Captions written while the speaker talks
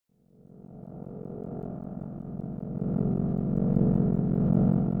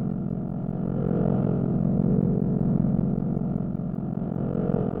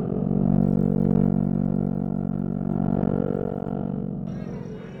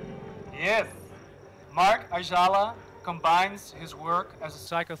Yes. Marc Aixalá combines his work as a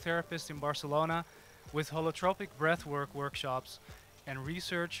psychotherapist in Barcelona with holotropic breathwork workshops and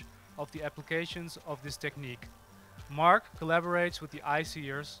research of the applications of this technique. Marc collaborates with the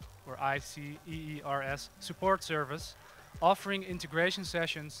ICERS, or ICEERS, support service, offering integration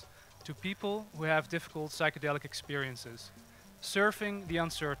sessions to people who have difficult psychedelic experiences. Surfing the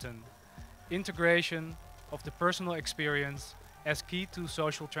uncertain, integration of the personal experience as key to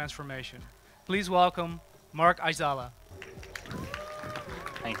social transformation. Please welcome Marc Aixalá.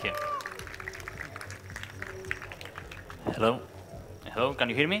 Thank you. Hello? Hello, can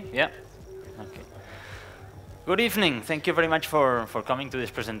you hear me? Yeah? Okay. Good evening. Thank you very much for coming to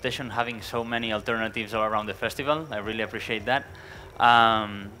this presentation, having so many alternatives all around the festival. I really appreciate that.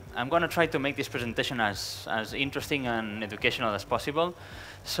 I'm going to try to make this presentation as interesting and educational as possible.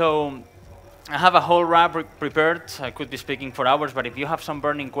 So I have a whole wrap prepared. I could be speaking for hours, but if you have some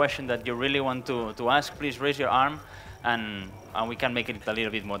burning question that you really want to ask, please raise your arm, and we can make it a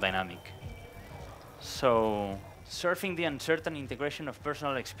little bit more dynamic. So, surfing the uncertain, integration of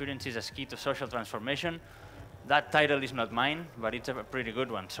personal experiences as key to social transformation. That title is not mine, but it's a pretty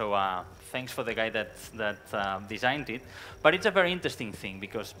good one. So thanks for the guy that designed it. But it's a very interesting thing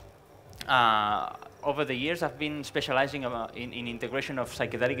because over the years I've been specializing in integration of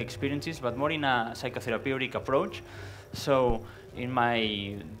psychedelic experiences, but more in a psychotherapeutic approach. So in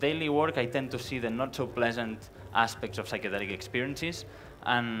my daily work, I tend to see the not so pleasant aspects of psychedelic experiences.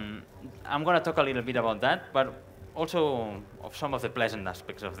 And I'm going to talk a little bit about that, but also of some of the pleasant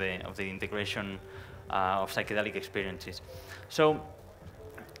aspects of the integration of psychedelic experiences. So,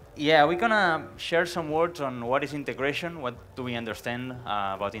 yeah, we're gonna share some words on what is integration, what do we understand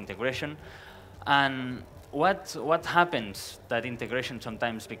about integration, and what happens that integration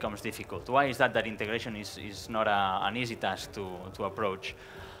sometimes becomes difficult. Why is that integration is not an easy task to approach?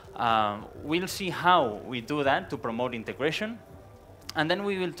 We'll see how we do that to promote integration, and then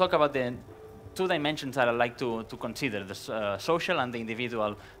we will talk about the two dimensions that I like to consider, the social and the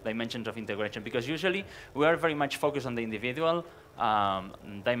individual dimensions of integration, because usually we are very much focused on the individual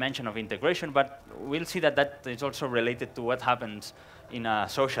dimension of integration, but we'll see that is also related to what happens in a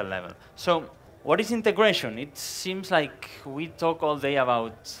social level. So what is integration? It seems like we talk all day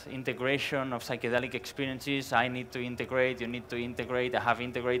about integration of psychedelic experiences. I need to integrate, you need to integrate, I have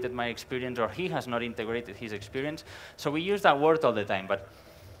integrated my experience, or he has not integrated his experience. So we use that word all the time, but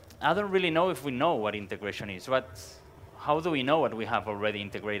I don't really know if we know what integration is. How do we know what we have already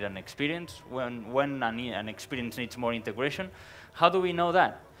integrated an experience? When an experience needs more integration, how do we know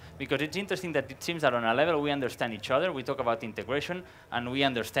that? Because it's interesting that it seems that on a level we understand each other, we talk about integration, and we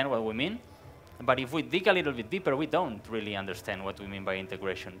understand what we mean. But if we dig a little bit deeper, we don't really understand what we mean by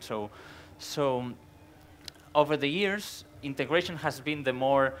integration. So over the years, integration has been the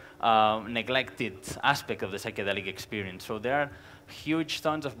more neglected aspect of the psychedelic experience. So there are huge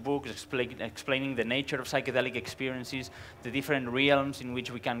tons of books explaining the nature of psychedelic experiences, the different realms in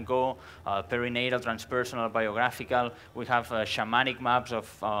which we can go, perinatal, transpersonal, biographical. We have shamanic maps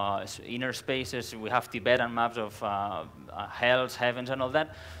of inner spaces. We have Tibetan maps of hells, heavens, and all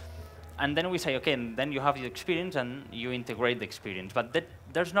that. And then we say, okay, and then you have the experience and you integrate the experience. But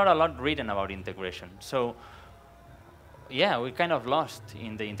there's not a lot written about integration. So yeah, we're kind of lost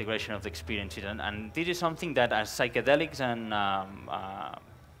in the integration of the experiences. And this is something that as psychedelics and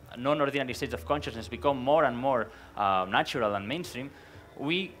non-ordinary states of consciousness become more and more natural and mainstream,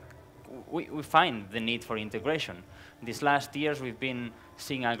 we find the need for integration. These last years, we've been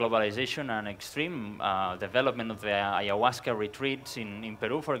seeing a globalization and extreme development of the ayahuasca retreats in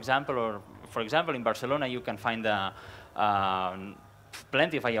Peru, for example, or for example, in Barcelona, you can find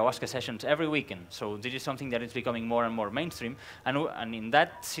plenty of ayahuasca sessions every weekend. So this is something that is becoming more and more mainstream. And in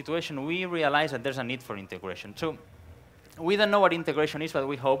that situation, we realize that there's a need for integration. So we don't know what integration is, but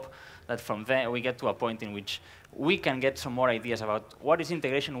we hope that from there we get to a point in which we can get some more ideas about what is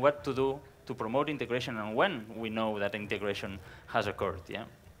integration, what to do to promote integration, and when we know that integration has occurred. Yeah.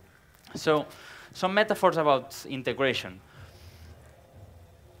 So some metaphors about integration.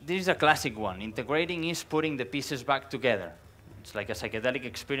 This is a classic one. Integrating is putting the pieces back together. It's like a psychedelic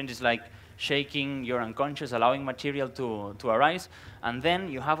experience. It's like shaking your unconscious, allowing material to arise, and then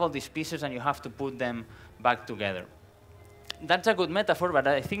you have all these pieces and you have to put them back together. That's a good metaphor, but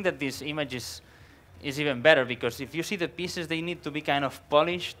I think that this image is even better, because if you see the pieces, they need to be kind of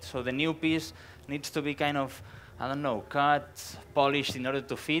polished. So the new piece needs to be kind of, I don't know, cut, polished in order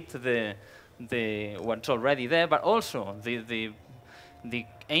to fit the what's already there, but also the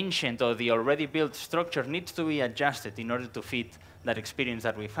ancient or the already built structure needs to be adjusted in order to fit that experience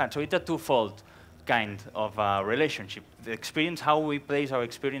that we've had. So it's a twofold kind of relationship. The experience, how we place our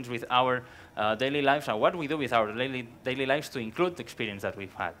experience with our daily lives, and what we do with our daily lives to include the experience that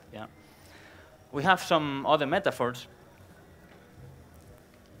we've had. Yeah. We have some other metaphors.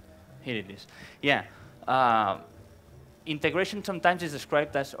 Here it is. Yeah. Integration sometimes is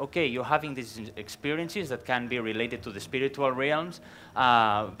described as, okay, you're having these experiences that can be related to the spiritual realms,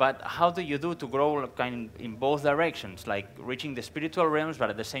 but how do you do to grow in both directions, like reaching the spiritual realms, but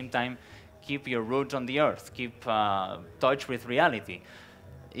at the same time keep your roots on the earth, keep touch with reality?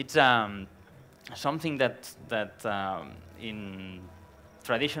 It's something that in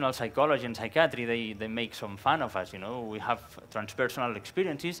traditional psychology and psychiatry, they make some fun of us. You know, we have transpersonal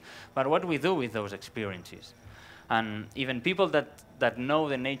experiences, but what we do with those experiences? And even people that know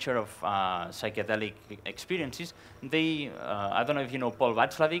the nature of psychedelic experiences, I don't know if you know Paul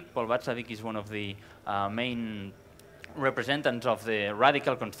Václavic. Paul Václavic is one of the main representatives of the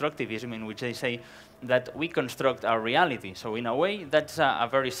radical constructivism, in which they say that we construct our reality. So in a way, that's a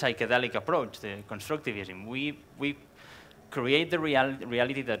very psychedelic approach, the constructivism. We create the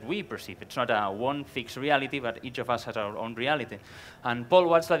reality that we perceive. It's not a one fixed reality, but each of us has our own reality. And Paul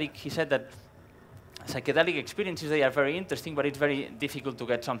Václavic, he said that psychedelic experiences, they are very interesting, but it's very difficult to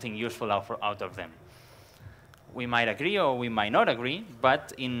get something useful out of them. We might agree or we might not agree,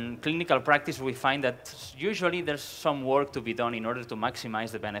 but in clinical practice we find that usually there's some work to be done in order to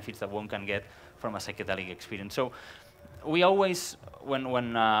maximize the benefits that one can get from a psychedelic experience. So we always,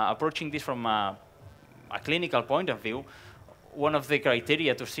 when approaching this from a clinical point of view, one of the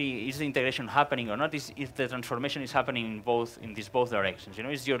criteria to see is the integration happening or not is if the transformation is happening in these both directions. You know,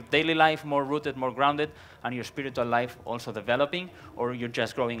 is your daily life more rooted, more grounded, and your spiritual life also developing, or you're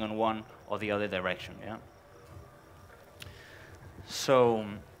just growing on one or the other direction? Yeah. So,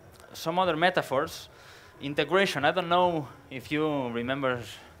 some other metaphors. Integration. I don't know if you remember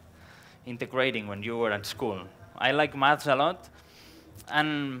integrating when you were at school. I like maths a lot,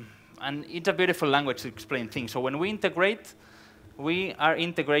 and it's a beautiful language to explain things. So when we integrate, we are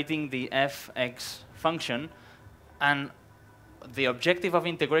integrating the fx function, and the objective of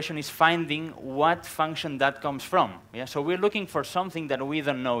integration is finding what function that comes from. Yeah? So we're looking for something that we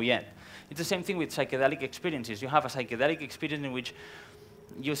don't know yet. It's the same thing with psychedelic experiences. You have a psychedelic experience in which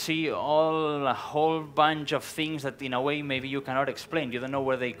you see a whole bunch of things that in a way maybe you cannot explain. You don't know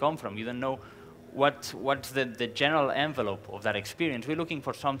where they come from. You don't know what's the general envelope of that experience. We're looking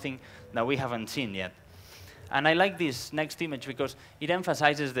for something that we haven't seen yet. And I like this next image because it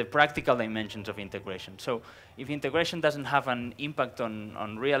emphasizes the practical dimensions of integration. So if integration doesn't have an impact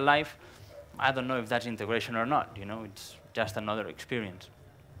on real life, I don't know if that's integration or not. You know, it's just another experience.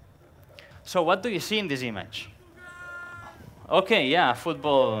 So what do you see in this image? Okay, yeah, a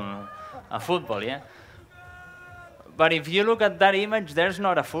football, yeah. But if you look at that image, there's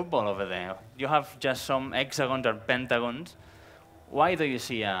not a football over there. You have just some hexagons or pentagons. Why do you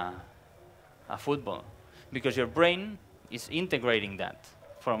see a football? Because your brain is integrating that.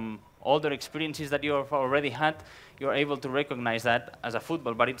 From all the experiences that you have already had, you're able to recognize that as a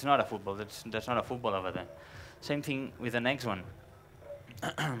football, but it's not a football. There's not a football over there. Same thing with the next one.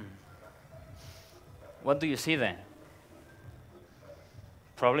 What do you see there?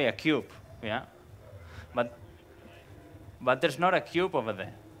 Probably a cube, yeah? But there's not a cube over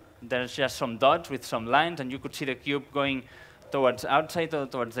there. There's just some dots with some lines, and you could see the cube going towards outside or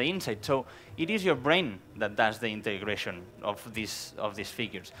towards the inside. So it is your brain that does the integration of these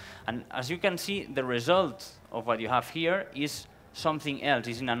figures. And as you can see, the result of what you have here is something else.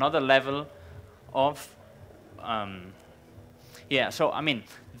 It's in another level of, yeah, so I mean,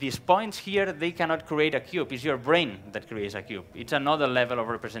 these points here, they cannot create a cube. It's your brain that creates a cube. It's another level of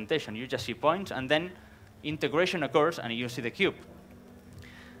representation. You just see points, and then integration occurs, and you see the cube.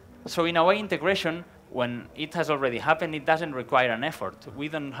 So in a way, integration, when it has already happened, it doesn't require an effort. We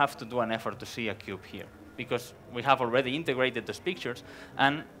don't have to do an effort to see a cube here, because we have already integrated those pictures,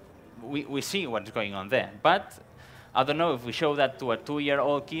 and we see what's going on there. But I don't know if we show that to a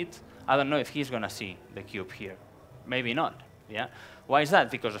 2-year-old kid, I don't know if he's going to see the cube here. Maybe not. Yeah? Why is that?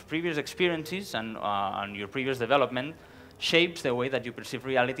 Because of previous experiences and your previous development shapes the way that you perceive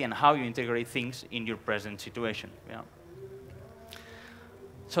reality and how you integrate things in your present situation. Yeah?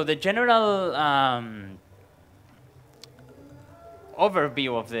 So the general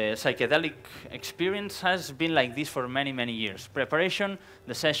overview of the psychedelic experience has been like this for many, many years. Preparation,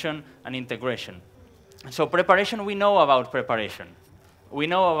 the session, and integration. So preparation, we know about preparation. We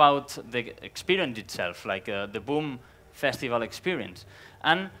know about the experience itself, like the Boom Festival experience.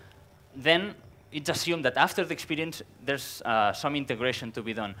 And then it's assumed that after the experience, there's some integration to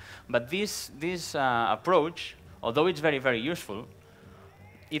be done. But this approach, although it's very, very useful,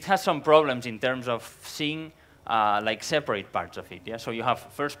 it has some problems in terms of seeing like separate parts of it. Yeah? So you have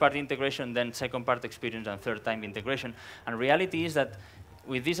first part integration, then second part experience, and third time integration. And reality is that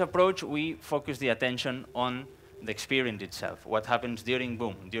with this approach, we focus the attention on the experience itself, what happens during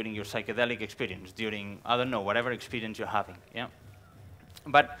boom, during your psychedelic experience, during, I don't know, whatever experience you're having. Yeah?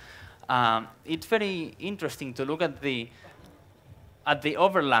 But it's very interesting to look at the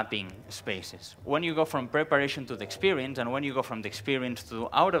overlapping spaces. When you go from preparation to the experience, and when you go from the experience to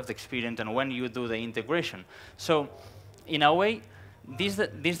out of the experience, and when you do the integration. So, in a way, this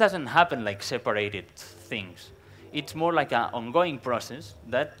doesn't happen like separated things. It's more like an ongoing process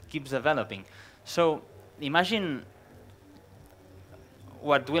that keeps developing. So, imagine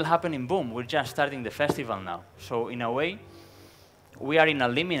what will happen in Boom. We're just starting the festival now. So, in a way, we are in a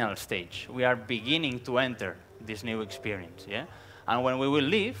liminal stage. We are beginning to enter this new experience. Yeah. And when we will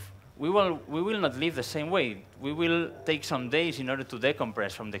leave, we will not live the same way. We will take some days in order to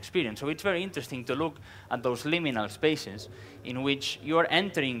decompress from the experience. So it's very interesting to look at those liminal spaces in which you are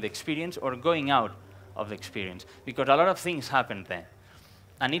entering the experience or going out of the experience, because a lot of things happen there.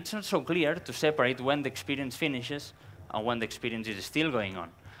 And it's not so clear to separate when the experience finishes and when the experience is still going on.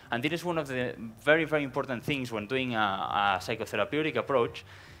 And this is one of the very, very important things when doing a psychotherapeutic approach,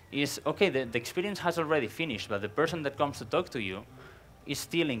 is, okay, the experience has already finished, but the person that comes to talk to you is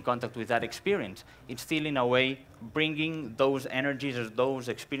still in contact with that experience. It's still, in a way, bringing those energies or those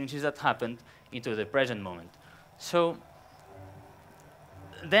experiences that happened into the present moment. So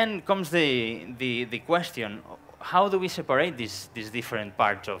then comes the question, how do we separate these different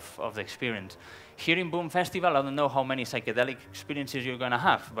parts of the experience? Here in Boom Festival, I don't know how many psychedelic experiences you're going to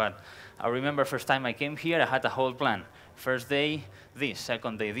have, but I remember first time I came here, I had a whole plan. First day, this,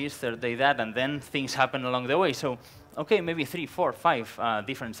 second day, this, third day, that, and then things happen along the way. So, okay, maybe 3, 4, 5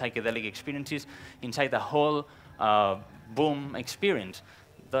 different psychedelic experiences inside the whole Boom experience.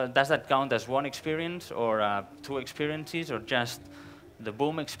 Does that count as one experience, or 2 experiences, or just the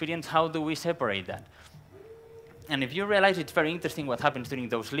Boom experience? How do we separate that? And if you realize, it's very interesting what happens during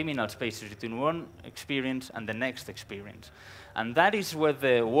those liminal spaces between one experience and the next experience. And that is where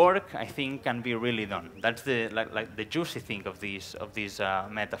the work, I think, can be really done. That's the, like the juicy thing of this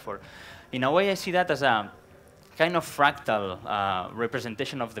metaphor. In a way, I see that as a kind of fractal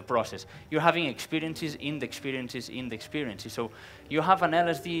representation of the process. You're having experiences in the experiences in the experiences. So you have an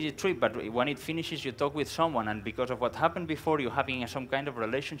LSD trip, but when it finishes, you talk with someone, and because of what happened before, you're having some kind of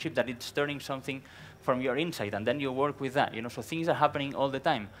relationship that it's turning something from your inside, and then you work with that. You know, so things are happening all the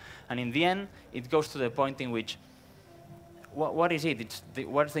time. And in the end, it goes to the point in which, what is it?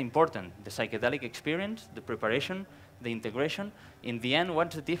 What's the important? The psychedelic experience, the preparation, the integration. In the end,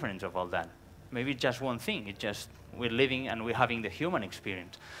 what's the difference of all that? Maybe it's just one thing. It's just we're living and we're having the human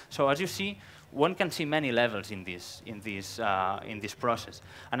experience. So as you see, one can see many levels in this process.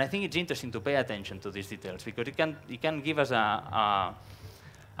 And I think it's interesting to pay attention to these details, because it can give us a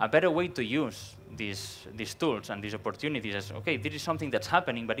better way to use these tools and these opportunities as, okay, this is something that's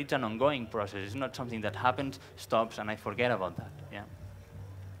happening, but it's an ongoing process. It's not something that happens, stops, and I forget about that. Yeah.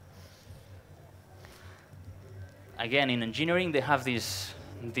 Again, in engineering, they have this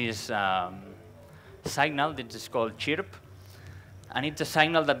signal that is called chirp, and it's a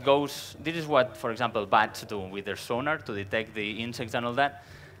signal that goes, this is what, for example, bats do with their sonar to detect the insects and all that,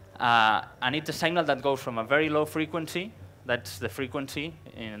 and it's a signal that goes from a very low frequency, that's the frequency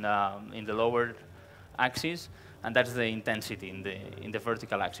in the lower axis, and that's the intensity in the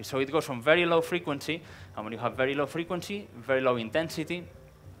vertical axis. So it goes from very low frequency, and when you have very low frequency, very low intensity,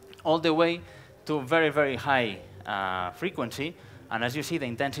 all the way to very, very high frequency, and as you see, the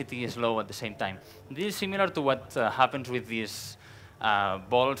intensity is low at the same time. This is similar to what happens with these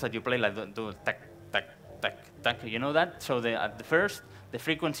balls that you play, like do tack, tack, tack, tack. You know that? So at the first, the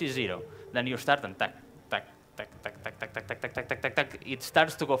frequency is 0. Then you start and tack, tack, tack, tack, tack, tack, tack, tack, tack, tack, tack, tack, tack. It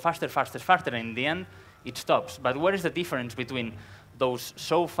starts to go faster, faster, faster, and in the end, it stops. But what is the difference between those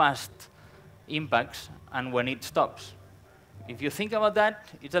so fast impacts and when it stops? If you think about that,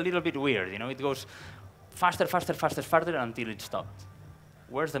 it's a little bit weird. You know, it goes faster, faster, faster, faster until it stopped.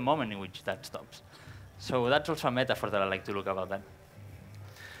 Where's the moment in which that stops? So that's also a metaphor that I like to look about that.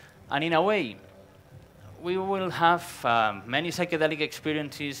 And in a way, we will have many psychedelic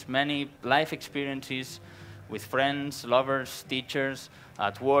experiences, many life experiences with friends, lovers, teachers,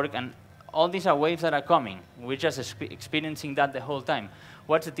 at work, and all these are waves that are coming. We're just experiencing that the whole time.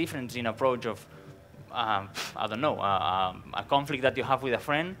 What's the difference in approach of I don't know, a conflict that you have with a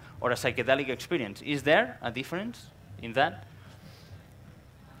friend or a psychedelic experience? Is there a difference in that?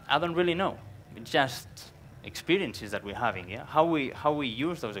 I don't really know. It's just experiences that we're having, yeah? How we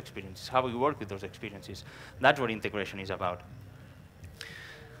use those experiences, how we work with those experiences. That's what integration is about.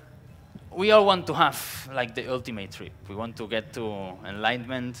 we all want to have like the ultimate trip. We want to get to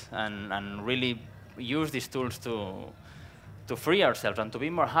enlightenment and really use these tools to free ourselves and to be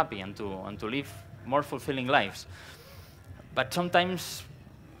more happy and to live more fulfilling lives. But sometimes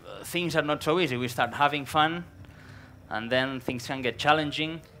things are not so easy. We start having fun, and then things can get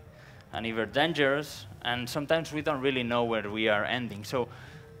challenging and even dangerous, and sometimes we don't really know where we are ending. So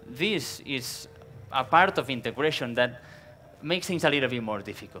this is a part of integration that makes things a little bit more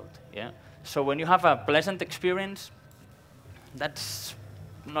difficult. Yeah? So when you have a pleasant experience, that's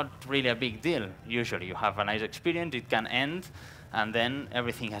not really a big deal. Usually you have a nice experience, it can end, and then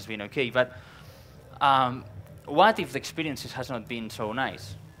everything has been okay. But what if the experience has not been so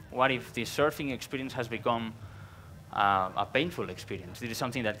nice? What if the surfing experience has become a painful experience? This is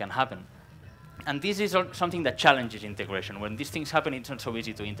something that can happen. And this is something that challenges integration. When these things happen, it's not so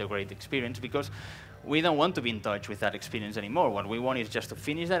easy to integrate experience because we don't want to be in touch with that experience anymore. What we want is just to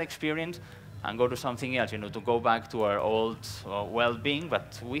finish that experience and go to something else, to go back to our old well-being,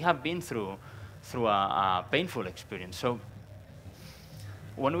 but we have been through a painful experience. So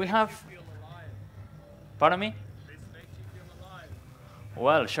when we have... Pardon me? This makes you feel alive.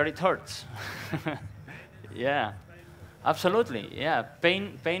 Well, sure it hurts. Yeah. Absolutely, yeah.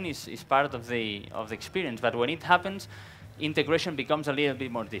 Pain is part of the experience, but when it happens, integration becomes a little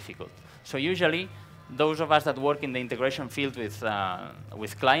bit more difficult. So usually, those of us that work in the integration field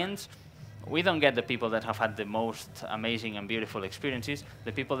with clients, we don't get the people that have had the most amazing and beautiful experiences.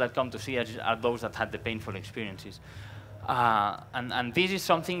 The people that come to see us are those that had the painful experiences. And this is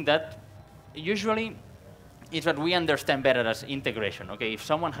something that usually is what we understand better as integration. Okay, if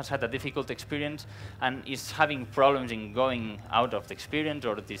someone has had a difficult experience and is having problems in going out of the experience,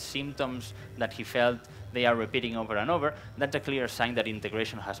 or the symptoms that he felt they are repeating over and over, that's a clear sign that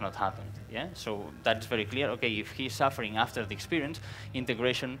integration has not happened. Yeah, so that's very clear. Okay, if he's suffering after the experience,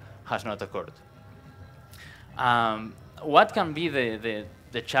 integration has not occurred. What can be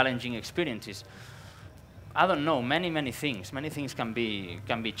the challenging experiences? I don't know, many things. Many things can be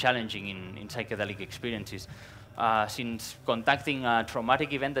challenging in psychedelic experiences. Since contacting a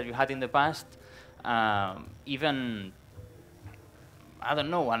traumatic event that you had in the past, even, I don't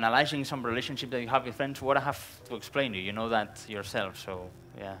know, analyzing some relationship that you have with friends, what I have to explain to you, you know that yourself, so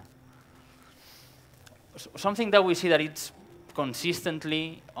yeah. Something that we see that it's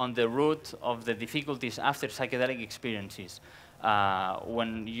consistently on the root of the difficulties after psychedelic experiences.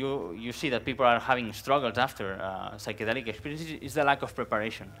 When you see that people are having struggles after psychedelic experiences, is the lack of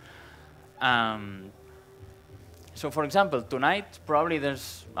preparation. So for example, tonight, probably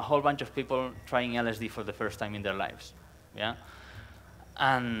there's a whole bunch of people trying LSD for the first time in their lives. Yeah?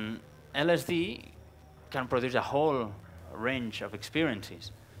 And LSD can produce a whole range of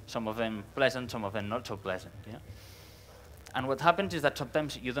experiences, some of them pleasant, some of them not so pleasant. Yeah? And what happens is that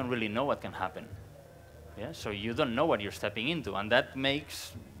sometimes you don't really know what can happen. Yeah, so you don't know what you're stepping into, and that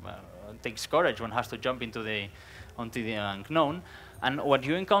takes courage. One has to jump onto the unknown, and what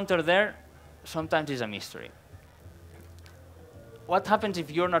you encounter there sometimes is a mystery. What happens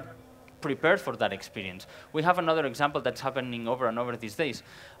if you're not prepared for that experience? We have another example that's happening over and over these days.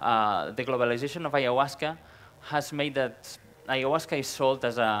 The globalization of ayahuasca has made that ayahuasca is sold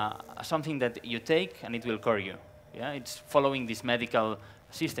as something that you take and it will cure you. Yeah, it's following this medical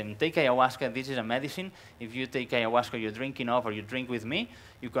system. Take ayahuasca, this is a medicine. If you take ayahuasca, you drink enough, or you drink with me,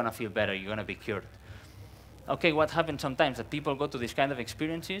 you're going to feel better, you're going to be cured. Okay, what happens sometimes? That people go to these kind of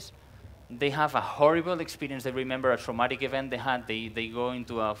experiences, they have a horrible experience, they remember a traumatic event they had, they go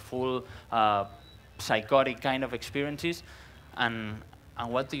into a full psychotic kind of experiences, and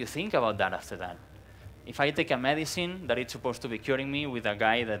what do you think about that after that? If I take a medicine that it's supposed to be curing me with a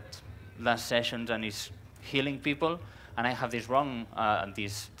guy that does sessions and is healing people, and I have this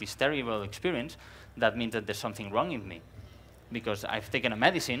this terrible experience, that means that there's something wrong in me. Because I've taken a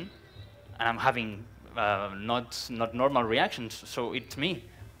medicine, and I'm having not normal reactions, so it's me,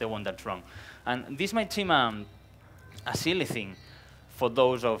 the one that's wrong. And this might seem a silly thing for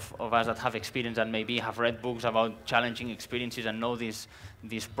those of us that have experience and maybe have read books about challenging experiences and know this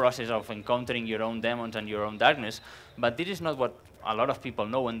process of encountering your own demons and your own darkness, but this is not what a lot of people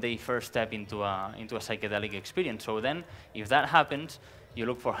know when they first step into a psychedelic experience. So then, if that happens, you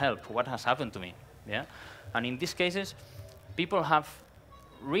look for help. What has happened to me? Yeah? And in these cases, people have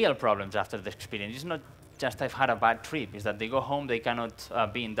real problems after the experience. It's not just I've had a bad trip. It's that they go home, they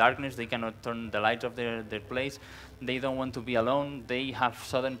cannot be in darkness, they cannot turn the lights of their place, they don't want to be alone, they have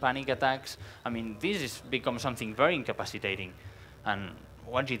sudden panic attacks. I mean, this becomes something very incapacitating. And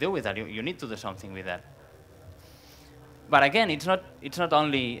what do you do with that? You need to do something with that. But again, it's not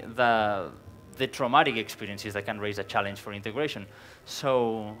only the the traumatic experiences that can raise a challenge for integration.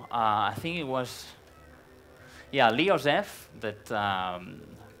 So I think it was, Leo Zeff, that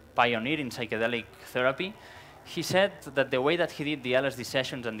pioneered in psychedelic therapy. He said that the way that he did the LSD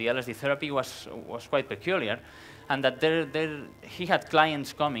sessions and the LSD therapy was quite peculiar, and that he had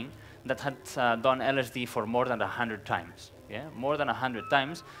clients coming that had done LSD for more than 100 times, more than 100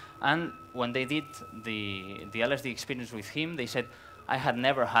 times. And when they did the LSD experience with him, they said, I had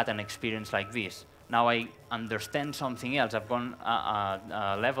never had an experience like this. Now I understand something else. I've gone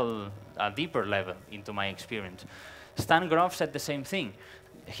a deeper level into my experience. Stan Grof said the same thing.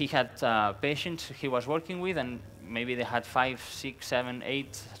 He had patients he was working with, and maybe they had 5, 6, 7,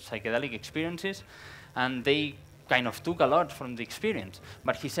 8 psychedelic experiences, and they kind of took a lot from the experience.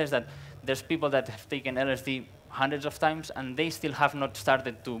 But he says that there's people that have taken LSD hundreds of times, and they still have not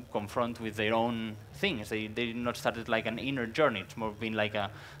started to confront with their own things. They not started like an inner journey. It's more been like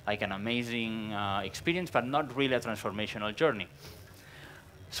an amazing experience, but not really a transformational journey.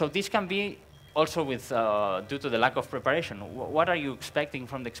 So this can be also with due to the lack of preparation. What are you expecting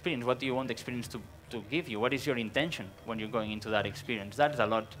from the experience? What do you want the experience to give you? What is your intention when you're going into that experience? That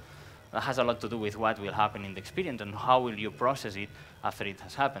has a lot to do with what will happen in the experience and how will you process it after it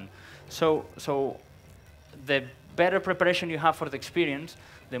has happened. So the better preparation you have for the experience,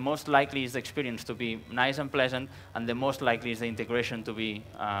 the most likely is the experience to be nice and pleasant, and the most likely is the integration to be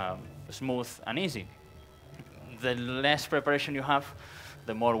smooth and easy. The less preparation you have,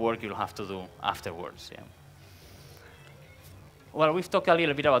 the more work you'll have to do afterwards. Well, we've talked a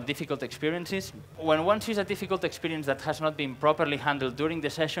little bit about difficult experiences. When one sees a difficult experience that has not been properly handled during the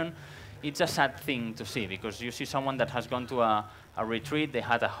session, it's a sad thing to see, because you see someone that has gone to a retreat, they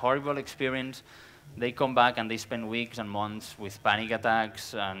had a horrible experience, they come back and they spend weeks and months with panic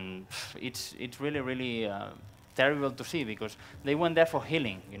attacks, and it's really, really terrible to see, because they went there for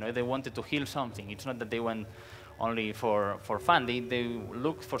healing. They wanted to heal something. It's not that they went only for fun. They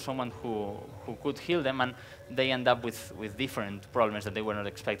looked for someone who could heal them, and they end up with different problems that they were not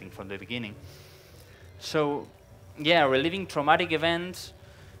expecting from the beginning. So, reliving traumatic events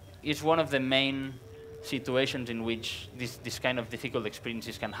is one of the main situations in which this kind of difficult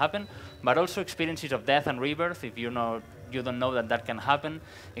experiences can happen, but also experiences of death and rebirth, if you don't know that can happen.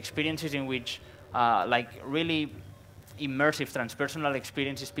 Experiences in which, like really immersive transpersonal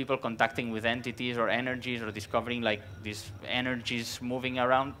experiences, people contacting with entities or energies, or discovering like these energies moving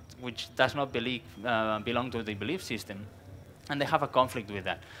around, which does not belong to the belief system, and they have a conflict with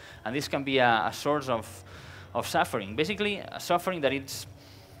that. And this can be a source of suffering. Basically, a suffering that it's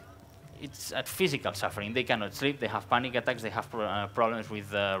a physical suffering. They cannot sleep, they have panic attacks, they have problems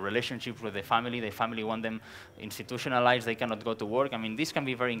with relationships with the family want them institutionalized, they cannot go to work. I mean, this can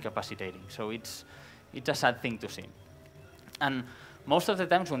be very incapacitating. So it's a sad thing to see. And most of the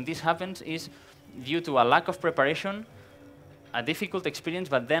times when this happens is due to a lack of preparation, a difficult experience,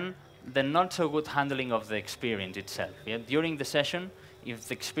 but then the not so good handling of the experience itself. During the session, if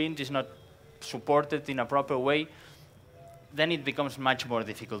the experience is not supported in a proper way, then it becomes much more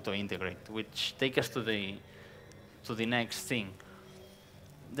difficult to integrate, which takes us to the next thing.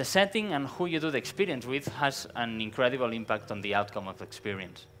 The setting and who you do the experience with has an incredible impact on the outcome of the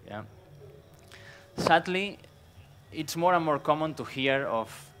experience. Sadly, it's more and more common to hear of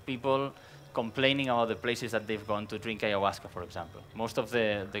people complaining about the places that they've gone to drink ayahuasca, for example. Most of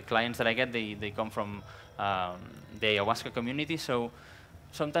the clients that I get, they come from the ayahuasca community, so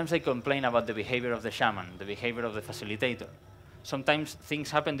sometimes they complain about the behavior of the shaman, the behavior of the facilitator. Sometimes things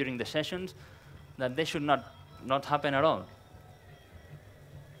happen during the sessions that they should not happen at all.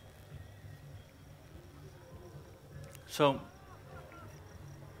 So,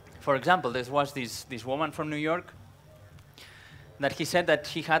 for example, there was this woman from New York that he said that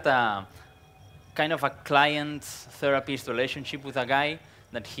he had a kind of a client-therapist relationship with a guy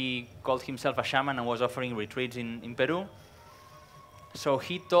that he called himself a shaman and was offering retreats in Peru. So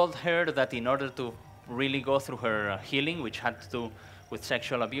he told her that in order to really go through her healing, which had to do with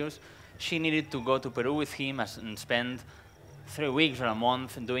sexual abuse, she needed to go to Peru with him and spend 3 weeks or a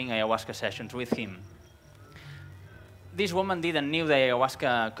month doing ayahuasca sessions with him. This woman didn't know the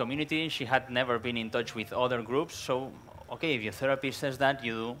ayahuasca community. She had never been in touch with other groups. So, okay, if your therapist says that,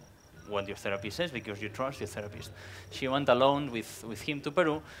 you do what your therapist says because you trust your therapist. She went alone with him to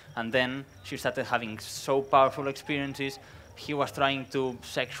Peru, and then she started having so powerful experiences. He was trying to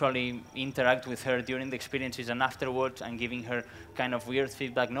sexually interact with her during the experiences and afterwards, and giving her kind of weird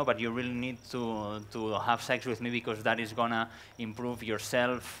feedback. No, but you really need to have sex with me because that is gonna improve your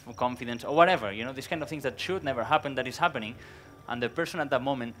self-confidence or whatever. You know, these kind of things that should never happen, that is happening, and the person at that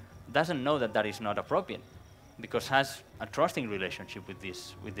moment doesn't know that that is not appropriate because has a trusting relationship with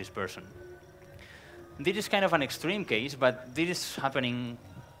this person. This is kind of an extreme case, but this is happening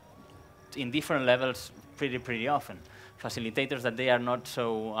in different levels pretty often. Facilitators that they are not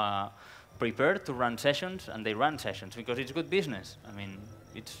so prepared to run sessions, and they run sessions because it's good business. I mean,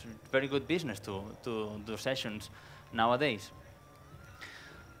 it's very good business to do sessions nowadays.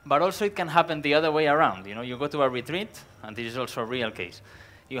 But also it can happen the other way around. You know, you go to a retreat, and this is also a real case.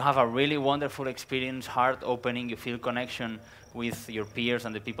 You have a really wonderful experience, heart opening, you feel connection with your peers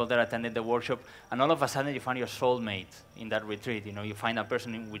and the people that attended the workshop, and all of a sudden you find your soulmate in that retreat. You know, you find a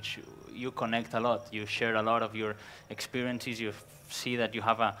person in which you connect a lot, you share a lot of your experiences, you see that you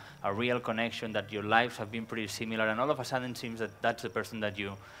have a real connection, that your lives have been pretty similar, and all of a sudden it seems that that's the person that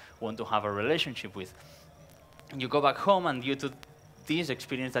you want to have a relationship with. And you go back home, and due to this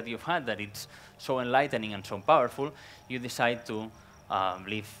experience that you've had, that it's so enlightening and so powerful, you decide to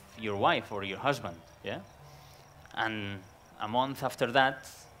leave your wife or your husband, yeah? And a month after that,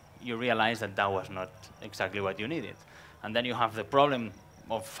 you realize that that was not exactly what you needed. And then you have the problem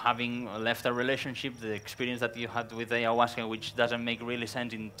of having left a relationship, the experience that you had with ayahuasca, which doesn't make really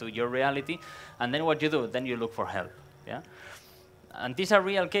sense into your reality. And then what you do? Then you look for help, yeah? And these are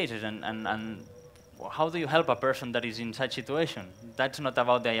real cases, and how do you help a person that is in such situation? That's not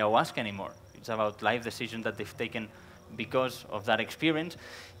about the ayahuasca anymore. It's about life decisions that they've taken because of that experience,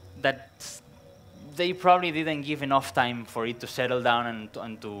 that they probably didn't give enough time for it to settle down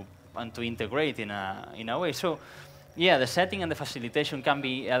and to integrate in a way. So, yeah, the setting and the facilitation can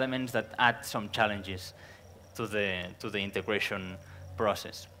be elements that add some challenges to the integration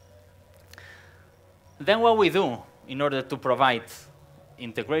process. Then what we do in order to provide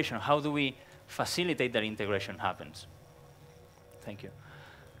integration, how do we facilitate that integration happens? Thank you.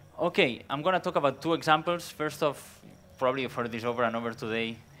 Okay, I'm going to talk about two examples. First off, probably you've heard this over and over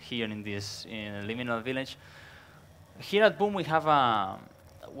today here in Liminal village. Here at Boom, we have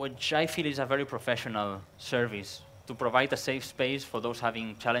which I feel is a very professional service to provide a safe space for those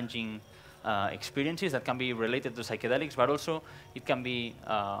having challenging experiences that can be related to psychedelics, but also it can be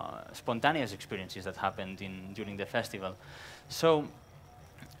spontaneous experiences that happened during the festival. So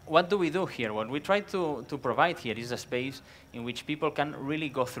what do we do here? What we try to provide here is a space in which people can really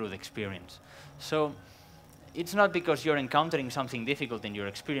go through the experience. So it's not because you're encountering something difficult in your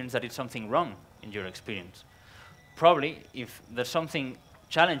experience that it's something wrong in your experience. Probably, if there's something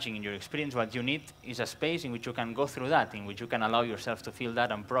challenging in your experience, what you need is a space in which you can go through that, in which you can allow yourself to feel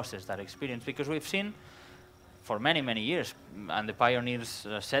that and process that experience. Because we've seen for many, many years, and the pioneers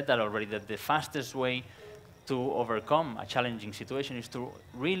said that already, that the fastest way to overcome a challenging situation is to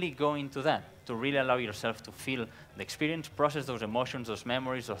really go into that, to really allow yourself to feel the experience, process those emotions, those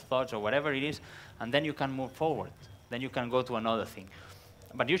memories, those thoughts, or whatever it is, and then you can move forward. Then you can go to another thing.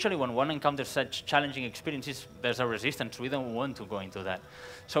 But usually when one encounters such challenging experiences, there's a resistance. We don't want to go into that.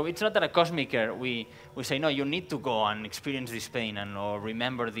 So it's not that a cosmicer, we say, no, you need to go and experience this pain or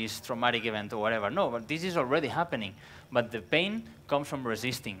remember this traumatic event or whatever. No, but this is already happening. But the pain comes from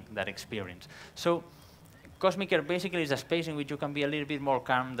resisting that experience. So Cosmicer basically is a space in which you can be a little bit more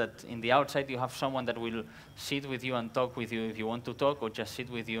calm, that in the outside you have someone that will sit with you and talk with you if you want to talk, or just sit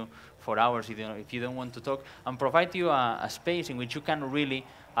with you for hours if you don't want to talk, and provide you a space in which you can really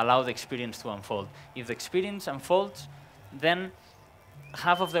allow the experience to unfold. If the experience unfolds, then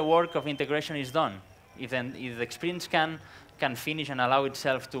half of the work of integration is done. If the experience can finish and allow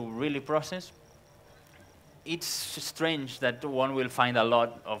itself to really process, it's strange that one will find a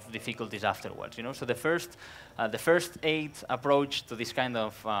lot of difficulties afterwards. You know, so the first aid approach to this kind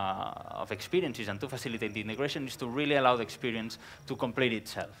of experiences and to facilitate the integration is to really allow the experience to complete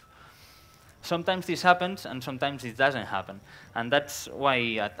itself. Sometimes this happens, and sometimes it doesn't happen, and that's why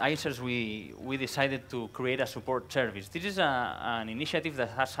at ICERS we decided to create a support service. This is an initiative that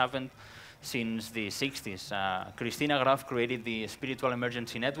has happened since the 60s. Christina Grof created the Spiritual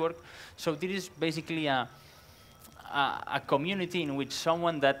Emergency Network. So this is basically a community in which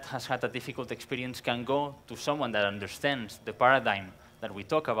someone that has had a difficult experience can go to someone that understands the paradigm that we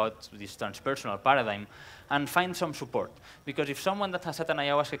talk about, this transpersonal paradigm, and find some support. Because if someone that has had an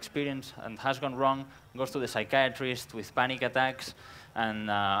ayahuasca experience and has gone wrong goes to the psychiatrist with panic attacks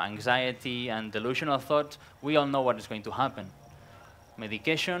and anxiety and delusional thoughts, we all know what is going to happen.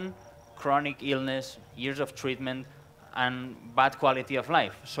 Medication, chronic illness, years of treatment, and bad quality of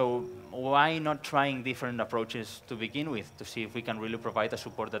life. So why not trying different approaches to begin with, to see if we can really provide a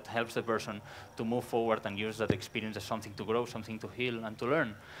support that helps the person to move forward and use that experience as something to grow, something to heal, and to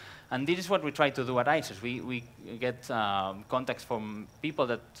learn. And this is what we try to do at ICERS. We get contacts from people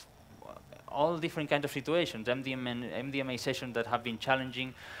that all different kinds of situations, MDMA sessions that have been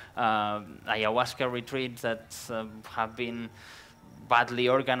challenging, ayahuasca retreats that have been badly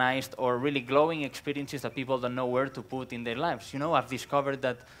organized or really glowing experiences that people don't know where to put in their lives. You know, I've discovered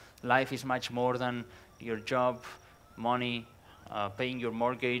that life is much more than your job, money, paying your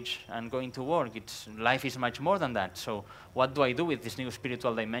mortgage, and going to work. Life is much more than that. So what do I do with this new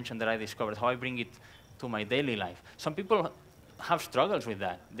spiritual dimension that I discovered? How I bring it to my daily life? Some people have struggles with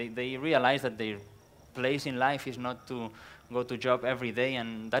that. They realize that their place in life is not to go to job every day,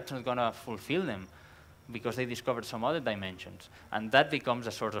 and that's not going to fulfill them because they discovered some other dimensions. And that becomes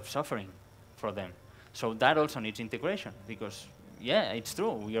a sort of suffering for them. So that also needs integration because, yeah, it's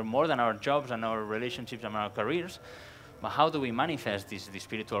true. We are more than our jobs and our relationships and our careers. But how do we manifest these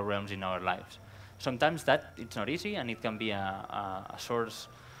spiritual realms in our lives? Sometimes it's not easy, and it can be a source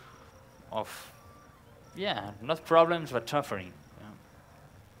of, yeah, not problems, but suffering.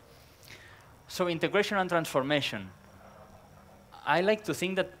 Yeah. So integration and transformation. I like to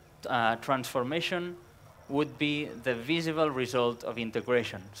think that transformation would be the visible result of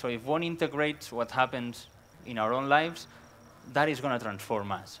integration. So if one integrates what happens in our own lives, that is going to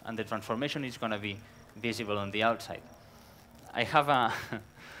transform us, and the transformation is going to be visible on the outside. I have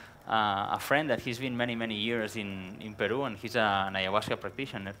a friend that he's been many, many years in Peru, and he's an ayahuasca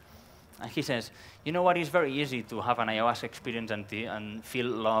practitioner. And he says, you know what, it's very easy to have an ayahuasca experience and feel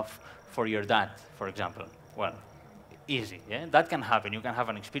love for your dad, for example. Well, easy, yeah? That can happen. You can have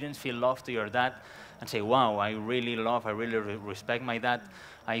an experience, feel love to your dad, and say, wow, I really respect my dad.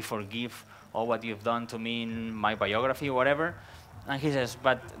 I forgive all what you've done to me in my biography, whatever. And he says,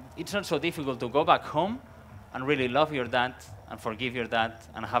 but it's not so difficult to go back home and really love your dad and forgive your dad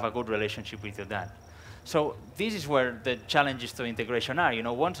and have a good relationship with your dad. So this is where the challenges to integration are. You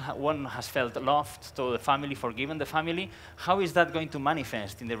know, once one has felt loved to the family, forgiven the family, how is that going to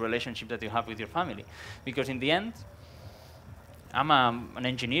manifest in the relationship that you have with your family? Because in the end, I'm an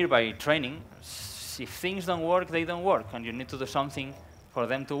engineer by training. If things don't work, they don't work, and you need to do something for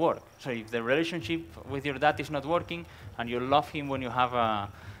them to work. So if the relationship with your dad is not working, and you love him when you have a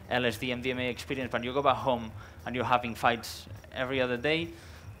LSD, MDMA experience, but you go back home and you're having fights every other day,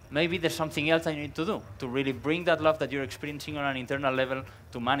 maybe there's something else that you need to do to really bring that love that you're experiencing on an internal level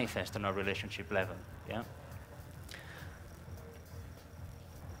to manifest on a relationship level. Yeah?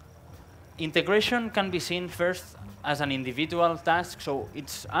 Integration can be seen first as an individual task, so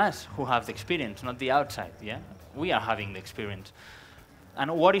it's us who have the experience, not the outside. Yeah? We are having the experience. And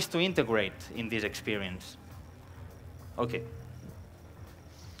what is to integrate in this experience? Okay.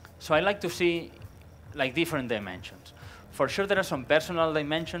 So I like to see like different dimensions. For sure, there are some personal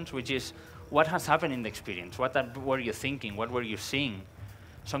dimensions, which is what has happened in the experience. What were you thinking? What were you seeing?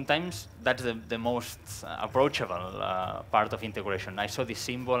 Sometimes that's the most approachable part of integration. I saw this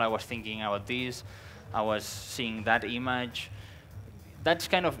symbol. I was thinking about this. I was seeing that image. That's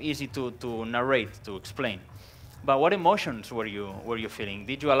kind of easy to narrate, to explain. But what emotions were you feeling?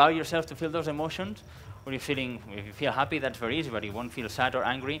 Did you allow yourself to feel those emotions? Were you feeling, if you feel happy, that's very easy, but if you won't feel sad or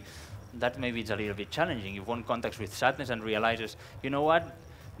angry, that maybe it's a little bit challenging. If one contacts with sadness and realizes, you know what,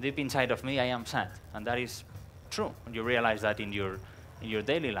 deep inside of me, I am sad. And that is true. You realize that in your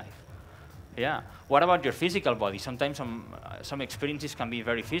daily life. Yeah. What about your physical body? Sometimes some experiences can be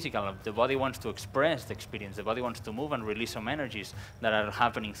very physical. The body wants to express the experience. The body wants to move and release some energies that are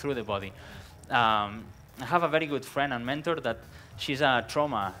happening through the body. I have a very good friend and mentor that she's a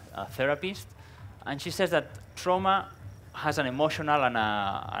trauma therapist, and she says that trauma has an emotional and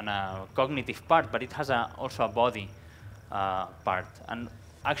a cognitive part, but it has also a body part. And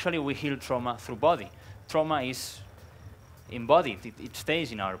actually, we heal trauma through body. Trauma is embodied. It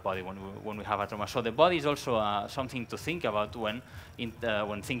stays in our body when we have a trauma. So the body is also something to think about when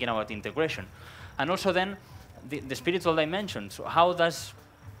thinking about integration. And also then, the spiritual dimension. So how does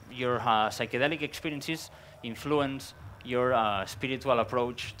your psychedelic experiences influence your spiritual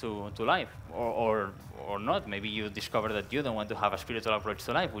approach to life, or not? Maybe you discover that you don't want to have a spiritual approach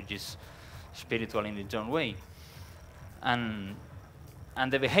to life, which is spiritual in its own way. And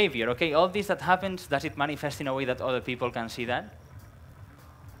the behavior, okay, all this that happens, does it manifest in a way that other people can see that?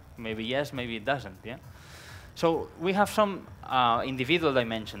 Maybe yes, maybe it doesn't, yeah? So we have some individual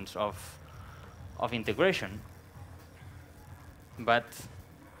dimensions of integration, but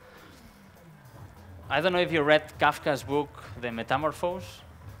I don't know if you read Kafka's book, The Metamorphose.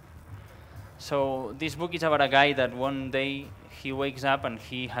 So this book is about a guy that one day he wakes up and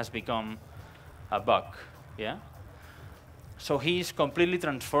he has become a bug, yeah? So he's completely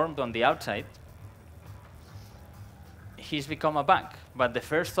transformed on the outside. He's become a bug, but the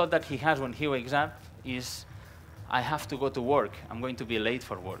first thought that he has when he wakes up is, I have to go to work. I'm going to be late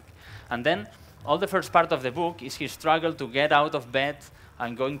for work. And then all the first part of the book is his struggle to get out of bed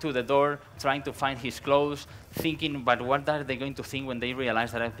and going to the door, trying to find his clothes, thinking, but what are they going to think when they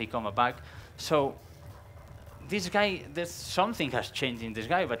realize that I've become a bug? So this guy, something has changed in this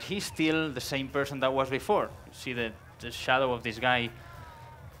guy, but he's still the same person that was before. You see the shadow of this guy,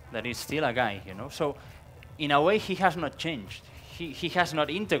 that is still a guy, you know? So in a way, he has not changed. He has not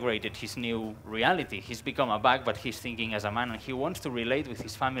integrated his new reality. He's become a bug, but he's thinking as a man, and he wants to relate with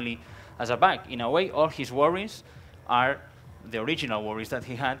his family as a bug. In a way, all his worries are the original worries that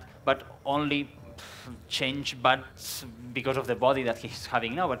he had, but only changed but because of the body that he's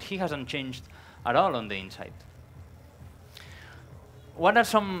having now, but he hasn't changed at all on the inside. What are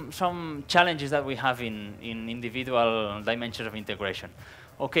some challenges that we have in individual dimensions of integration?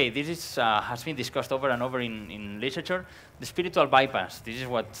 Okay, this is, has been discussed over and over in literature. The spiritual bypass, this is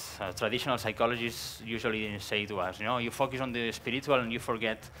what traditional psychologists usually say to us. You know, you focus on the spiritual and you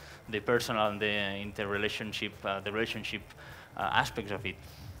forget the personal and the interrelationship, the relationship aspects of it.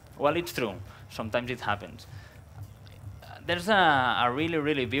 Well, it's true. Sometimes it happens. There's a really,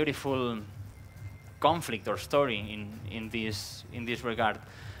 really beautiful conflict or story in this regard.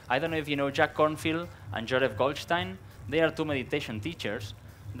 I don't know if you know Jack Kornfield and Joseph Goldstein. They are two meditation teachers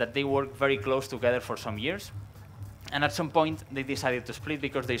that they worked very close together for some years. And at some point, they decided to split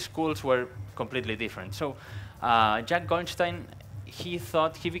because their schools were completely different. So Jack Goldstein, he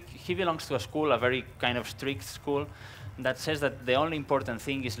thought he belongs to a school, a very kind of strict school, that says that the only important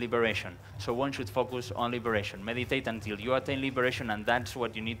thing is liberation. So one should focus on liberation. Meditate until you attain liberation, and that's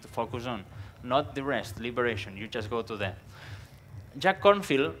what you need to focus on. Not the rest, liberation. You just go to that. Jack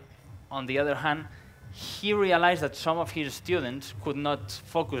Kornfield, on the other hand, he realized that some of his students could not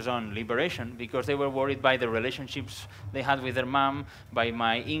focus on liberation because they were worried by the relationships they had with their mom, by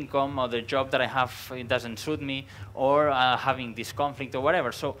my income, or the job that I have, it doesn't suit me, or having this conflict or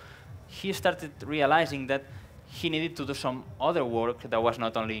whatever. So he started realizing that he needed to do some other work that was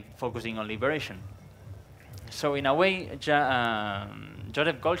not only focusing on liberation. So in a way,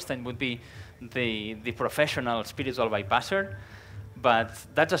 Joseph Goldstein would be the professional spiritual bypasser, but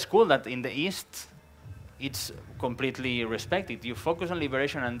that's a school that in the East, it's completely respected. You focus on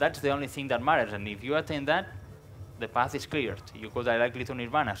liberation, and that's the only thing that matters. And if you attain that, the path is cleared. You go directly to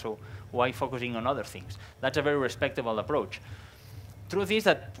nirvana, so why focusing on other things? That's a very respectable approach. Truth is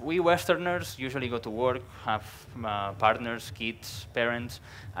that we Westerners usually go to work, have partners, kids, parents,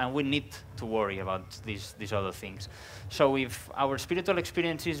 and we need to worry about these other things. So if our spiritual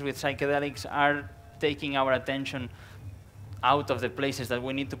experiences with psychedelics are taking our attention out of the places that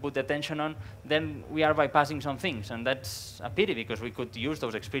we need to put attention on, then we are bypassing some things, and that's a pity because we could use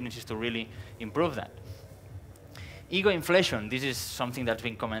those experiences to really improve that. Ego inflation, this is something that's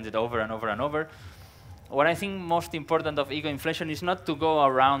been commented over and over and over. What I think most important of ego inflation is not to go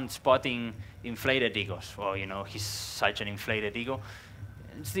around spotting inflated egos. Oh, you know, he's such an inflated ego.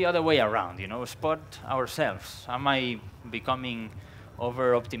 It's the other way around, you know, spot ourselves. Am I becoming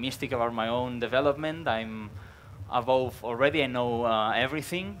over-optimistic about my own development? I'm above already, I know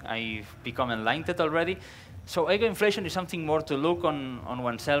everything. I've become enlightened already. So ego inflation is something more to look on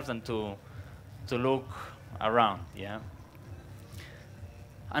oneself than to look around, yeah?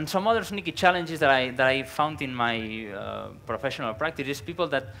 And some other sneaky challenges that I found in my professional practice is people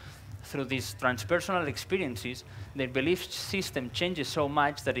that, through these transpersonal experiences, their belief system changes so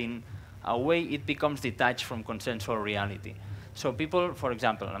much that in a way it becomes detached from consensual reality. So people, for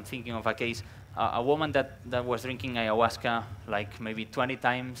example, I'm thinking of a case, a woman that was drinking ayahuasca like maybe 20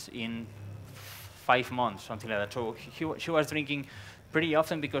 times in 5 months, something like that. So she was drinking pretty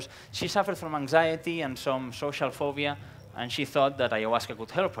often because she suffered from anxiety and some social phobia, and she thought that ayahuasca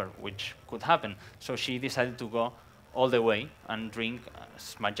could help her, which could happen. So she decided to go all the way and drink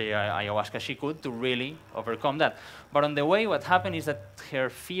as much ayahuasca as she could to really overcome that. But on the way, what happened is that her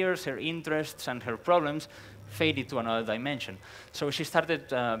fears, her interests, and her problems faded to another dimension. So she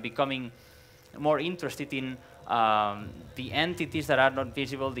started becoming more interested in the entities that are not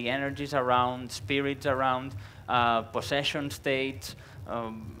visible, the energies around, spirits around, possession states,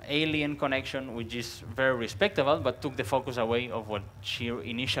 alien connection, which is very respectable, but took the focus away of what she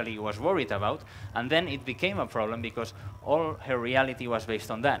initially was worried about. And then it became a problem because all her reality was based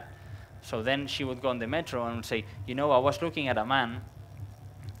on that. So then she would go on the metro and say, you know, I was looking at a man,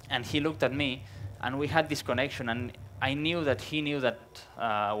 and he looked at me, and we had this connection, and I knew that he knew that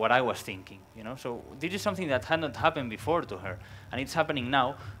what I was thinking, you know. So this is something that had not happened before to her, and it's happening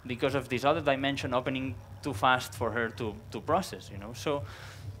now because of this other dimension opening too fast for her to process, you know. So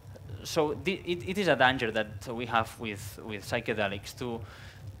it is a danger that we have with psychedelics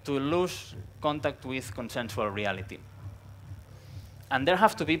to lose contact with consensual reality. And there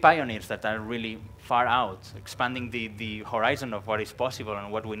have to be pioneers that are really far out, expanding the horizon of what is possible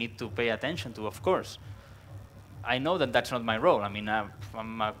and what we need to pay attention to, of course. I know that that's not my role. I mean,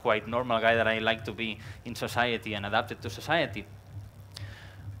 I'm a quite normal guy that I like to be in society and adapted to society.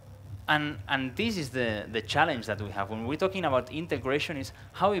 And this is the challenge that we have. When we're talking about integration, is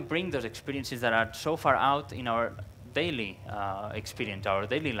how we bring those experiences that are so far out in our daily experience, our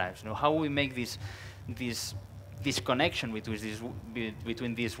daily lives. You know, how we make this connection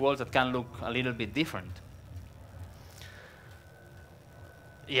between these worlds that can look a little bit different.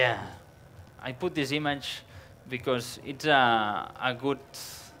 Yeah, I put this image because it's a good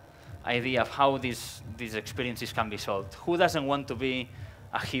idea of how these experiences can be solved. Who doesn't want to be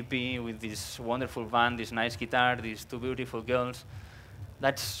a hippie with this wonderful band, this nice guitar, these two beautiful girls?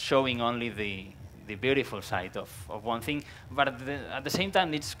 That's showing only the beautiful side of one thing, but at the same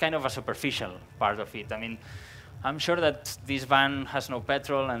time, it's kind of a superficial part of it. I mean, I'm sure that this van has no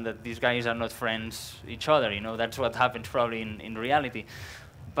petrol and that these guys are not friends each other. You know, that's what happens probably in reality.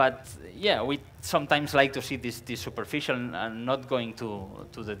 But yeah, we sometimes like to see this superficial and not going to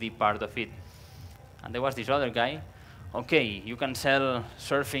the deep part of it. And there was this other guy. Okay, you can sell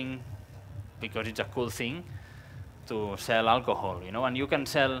surfing because it's a cool thing to sell alcohol, you know, and you can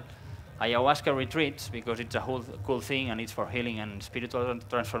sell ayahuasca retreats because it's a whole cool thing and it's for healing and spiritual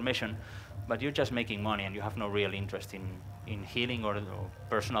transformation, but you're just making money and you have no real interest in healing or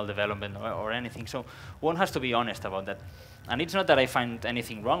personal development or anything. So one has to be honest about that. And it's not that I find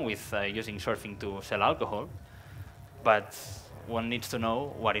anything wrong with using surfing to sell alcohol, but one needs to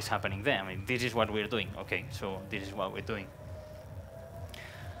know what is happening there. I mean, this is what we're doing. Okay, so this is what we're doing.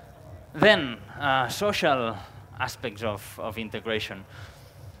 Then, social aspects of integration.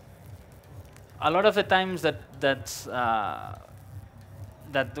 A lot of the times that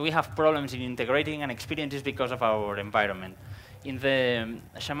we have problems in integrating an experience is because of our environment. In the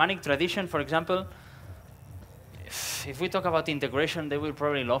shamanic tradition, for example, if we talk about integration, they will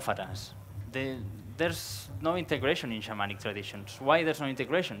probably laugh at us. There's no integration in shamanic traditions. Why there's no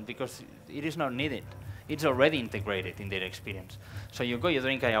integration? Because it is not needed. It's already integrated in their experience. So you go, you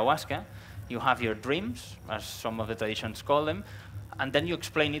drink ayahuasca, you have your dreams, as some of the traditions call them, and then you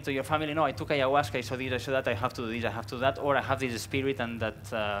explain it to your family. No, I took ayahuasca, I saw this, I saw that, I have to do this, I have to do that, or I have this spirit and that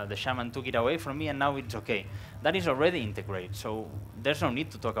the shaman took it away from me and now it's okay. That is already integrated, so there's no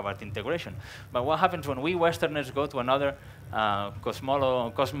need to talk about integration. But what happens when we Westerners go to another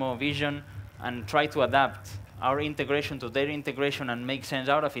cosmovision and try to adapt our integration to their integration and make sense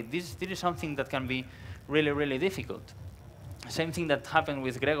out of it? This is something that can be really, really difficult. Same thing that happened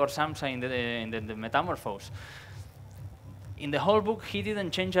with Gregor Samsa in the Metamorphose. In the whole book, he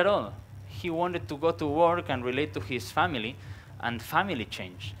didn't change at all. He wanted to go to work and relate to his family, and family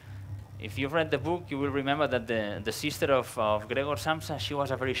changed. If you've read the book, you will remember that the sister of Gregor Samsa, she was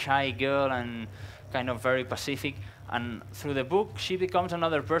a very shy girl and kind of very pacific. And through the book, she becomes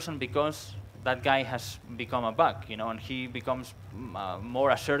another person because that guy has become a bug, you know, and he becomes more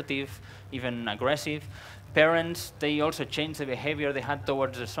assertive, even aggressive. Parents, they also change the behavior they had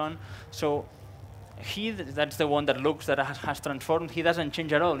towards the son. So that's the one that looks that has transformed. He doesn't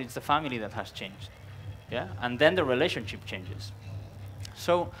change at all. It's the family that has changed. Yeah? And then the relationship changes.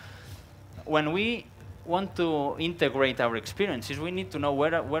 So when we want to integrate our experiences, we need to know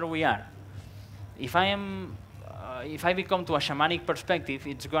where we are. If I become to a shamanic perspective,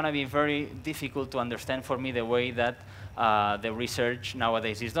 it's going to be very difficult to understand for me the way that the research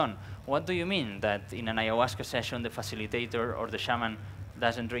nowadays is done. What do you mean that in an ayahuasca session, the facilitator or the shaman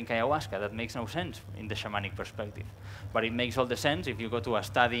doesn't drink ayahuasca? That makes no sense in the shamanic perspective. But it makes all the sense if you go to a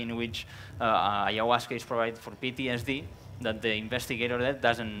study in which ayahuasca is provided for PTSD, that the investigator there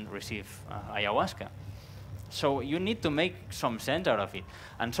doesn't receive ayahuasca. So you need to make some sense out of it.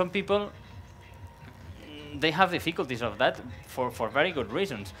 And some people, they have difficulties of that for very good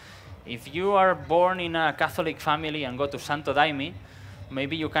reasons. If you are born in a Catholic family and go to Santo Daime,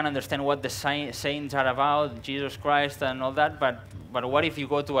 maybe you can understand what the saints are about, Jesus Christ and all that, but what if you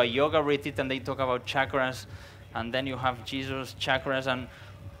go to a yoga retreat and they talk about chakras, and then you have Jesus, chakras, and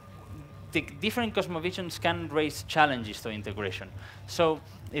the different cosmovisions can raise challenges to integration. So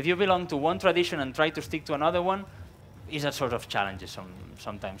if you belong to one tradition and try to stick to another one, is a sort of challenges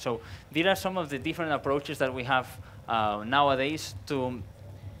sometimes. So there are some of the different approaches that we have nowadays to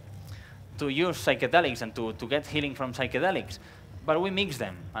use psychedelics and to get healing from psychedelics. But we mix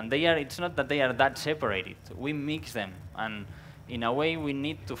them, and it's not that they are that separated. We mix them, and in a way we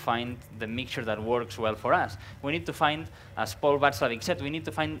need to find the mixture that works well for us. We need to find, as Paul Václavic said, we need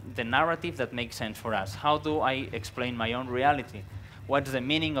to find the narrative that makes sense for us. How do I explain my own reality? What's the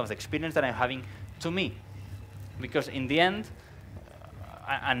meaning of the experience that I'm having to me? Because in the end,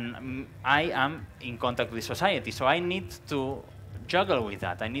 I am in contact with society, so I need to juggle with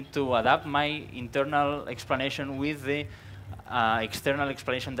that. I need to adapt my internal explanation with the external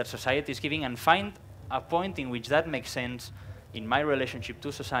explanation that society is giving and find a point in which that makes sense in my relationship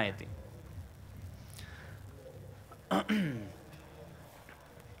to society.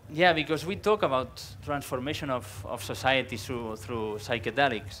 Yeah, because we talk about transformation of society through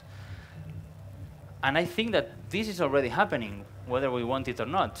psychedelics. And I think that this is already happening, whether we want it or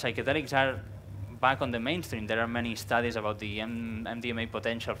not. Psychedelics are back on the mainstream. There are many studies about the MDMA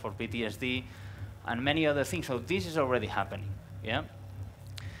potential for PTSD and many other things. So this is already happening. Yeah.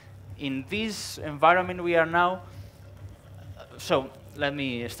 In this environment we are now, so let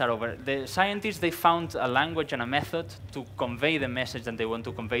me start over. The scientists, they found a language and a method to convey the message that they want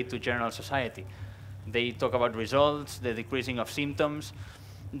to convey to general society. They talk about results, the decreasing of symptoms.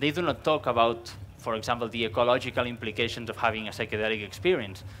 They do not talk about, for example, the ecological implications of having a psychedelic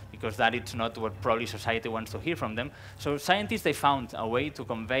experience, because that is not what probably society wants to hear from them. So scientists, they found a way to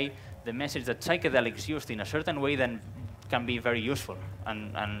convey the message that psychedelics used in a certain way then can be very useful.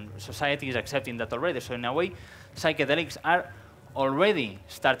 And society is accepting that already. So in a way, psychedelics are already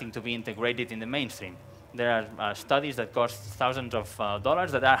starting to be integrated in the mainstream. There are studies that cost thousands of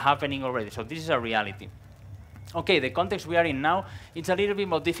dollars that are happening already. So this is a reality. Okay, the context we are in now, it's a little bit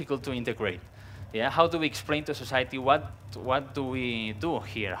more difficult to integrate. Yeah, how do we explain to society what do we do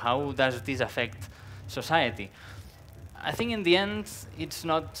here? How does this affect society? I think in the end, it's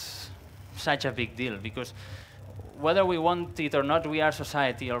not such a big deal, because whether we want it or not, we are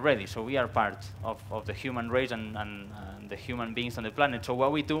society already. So we are part of the human race and the human beings on the planet. So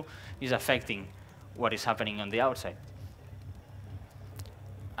what we do is affecting what is happening on the outside.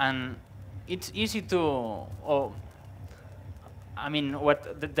 And it's easy to, I mean,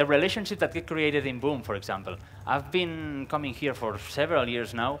 the relationship that get created in Boom, for example. I've been coming here for several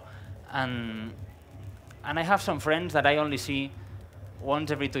years now, and I have some friends that I only see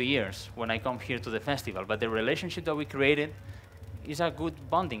once every 2 years when I come here to the festival. But the relationship that we created is a good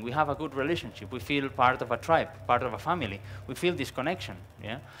bonding. We have a good relationship. We feel part of a tribe, part of a family. We feel this connection.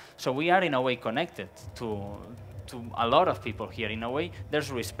 Yeah. So we are in a way connected to a lot of people here. In a way,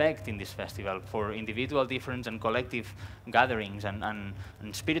 there's respect in this festival for individual difference and collective gatherings and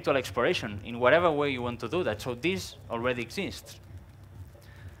spiritual exploration in whatever way you want to do that. So this already exists.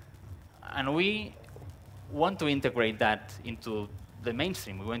 And we want to integrate that into the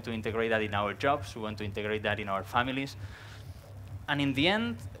mainstream. We want to integrate that in our jobs. We want to integrate that in our families. And in the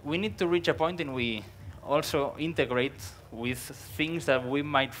end, we need to reach a point in we also integrate with things that we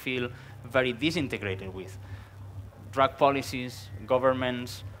might feel very disintegrated with. Drug policies,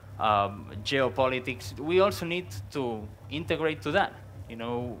 governments, geopolitics. We also need to integrate to that. You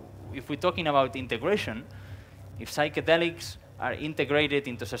know, if we're talking about integration, if psychedelics are integrated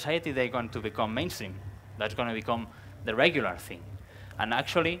into society, they're going to become mainstream. That's going to become the regular thing. And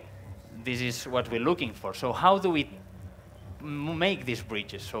actually, this is what we're looking for. So how do we make these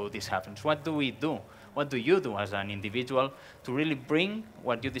bridges so this happens? What do we do? What do you do as an individual to really bring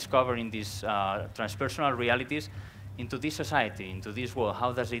what you discover in these transpersonal realities into this society, into this world?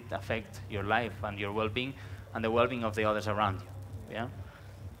 How does it affect your life and your well-being and the well-being of the others around you?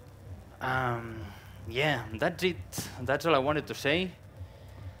 Yeah? Yeah, that's it. That's all I wanted to say.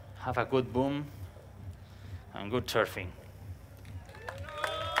 Have a good boom and good surfing.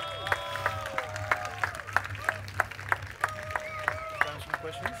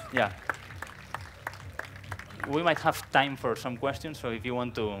 Questions? Yeah. We might have time for some questions, so if you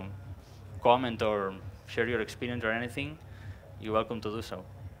want to comment or share your experience or anything, you're welcome to do so.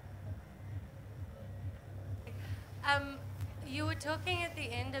 You were talking at the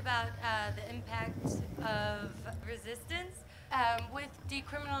end about the impact of resistance. With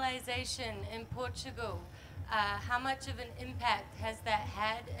decriminalization in Portugal, how much of an impact has that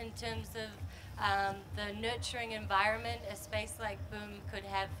had in terms of the nurturing environment a space like Boom could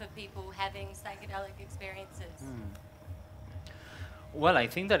have for people having psychedelic experiences? Well, I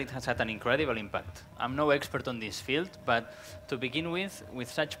think that it has had an incredible impact. I'm no expert on this field, but to begin with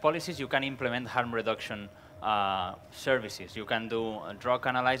such policies, you can implement harm reduction services. You can do drug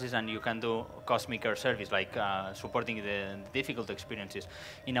analysis and you can do cosmic care service, like supporting the difficult experiences.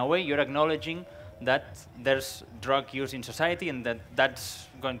 In a way, you're acknowledging that there's drug use in society and that's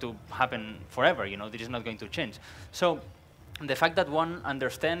going to happen forever. You know, this is not going to change. So the fact that one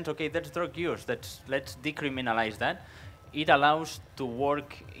understands, okay, there's drug use, let's decriminalize that, it allows to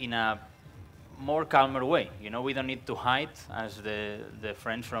work in a more calmer way. You know, we don't need to hide, as the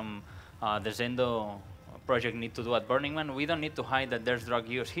friends from the Zendo project need to do at Burning Man. We don't need to hide that there's drug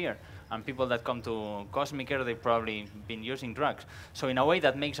use here. and people that come to Cosmicer, they've probably been using drugs. So in a way,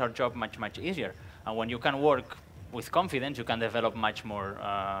 that makes our job much, much easier. And when you can work with confidence, you can develop much more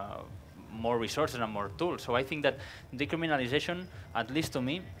more resources and more tools. So I think that decriminalization, at least to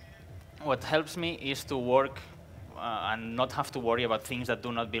me, what helps me is to work and not have to worry about things that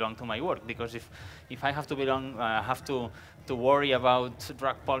do not belong to my work. Because if I have to have to worry about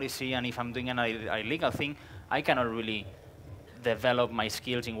drug policy, and if I'm doing an illegal thing, I cannot really develop my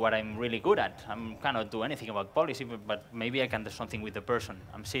skills in what I'm really good at. I cannot do anything about policy, but maybe I can do something with the person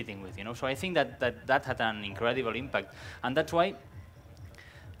I'm sitting with. So I think that had an incredible impact, and that's why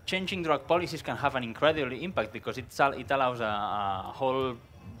changing drug policies can have an incredible impact, because it allows a whole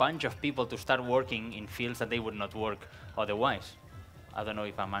bunch of people to start working in fields that they would not work otherwise. I don't know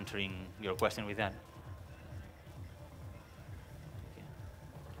if I'm answering your question with that.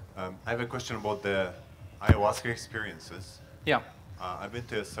 I have a question about the ayahuasca experiences. Yeah. I've been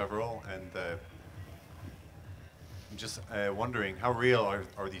to several, and I'm just wondering how real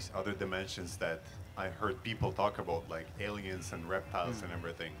are these other dimensions that I heard people talk about, like aliens and reptiles and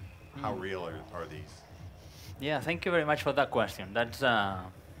everything. How real are these? Yeah, thank you very much for that question. That's a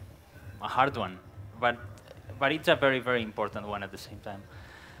hard one, but it's a very, very important one at the same time.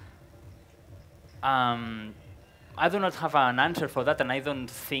 I do not have an answer for that, and I don't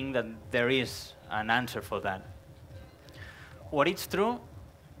think that there is an answer for that. What is true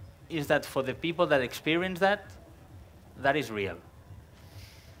is that for the people that experience that, that is real.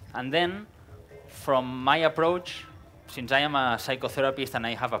 And then, from my approach, since I am a psychotherapist and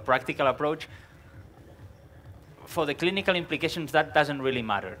I have a practical approach, for the clinical implications, that doesn't really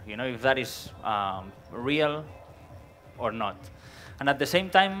matter, if that is real or not. And at the same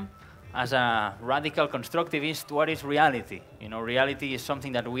time, as a radical constructivist, what is reality? Reality is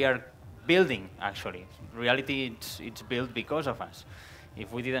something that we are building, actually. Reality, it's built because of us.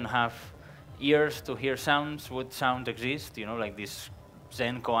 If we didn't have ears to hear sounds, would sound exist? Like these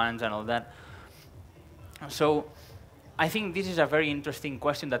Zen koans and all that. So I think this is a very interesting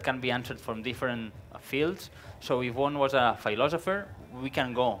question that can be answered from different fields. So if one was a philosopher, we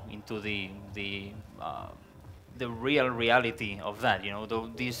can go into the real reality of that,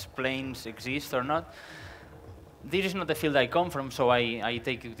 though these planes exist or not. This is not the field I come from, so I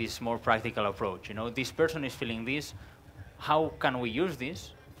take this more practical approach. This person is feeling this. How can we use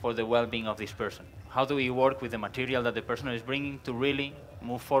this for the well-being of this person? How do we work with the material that the person is bringing to really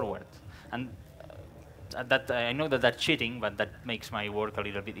move forward? And that I know that that's cheating, but that makes my work a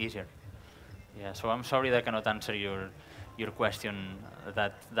little bit easier. Yeah, so I'm sorry that I cannot answer your question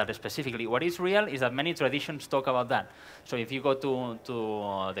that specifically. What is real is that many traditions talk about that. So if you go to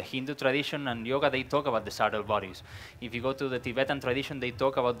the Hindu tradition and yoga, they talk about the subtle bodies. If you go to the Tibetan tradition, they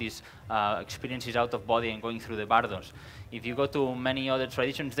talk about these experiences out of body and going through the bardos. If you go to many other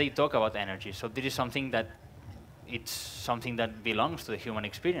traditions, they talk about energy. So this is something that belongs to the human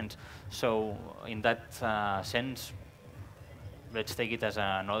experience. So in that sense, let's take it as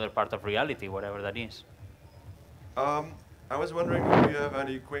another part of reality, whatever that is. I was wondering if you have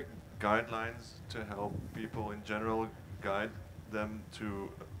any quick guidelines to help people in general, guide them to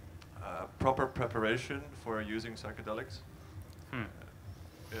proper preparation for using psychedelics?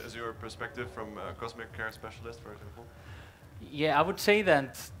 Is your perspective from a cosmic care specialist, for example? Yeah, I would say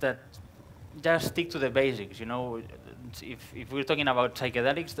that just stick to the basics. If we're talking about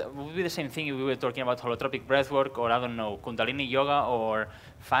psychedelics, that would be the same thing if we were talking about holotropic breathwork, or I don't know, Kundalini yoga, or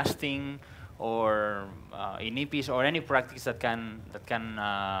fasting, or inipis, or any practice that can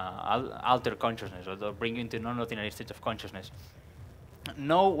alter consciousness or bring you into non-ordinary states of consciousness.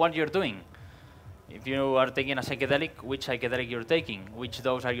 Know what you're doing. If you are taking a psychedelic, which psychedelic you're taking, which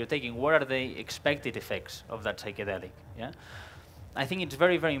dose are you taking, what are the expected effects of that psychedelic? Yeah, I think it's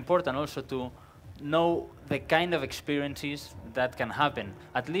very, very important also to know the kind of experiences that can happen,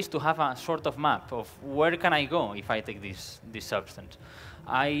 at least to have a sort of map of where can I go if I take this substance.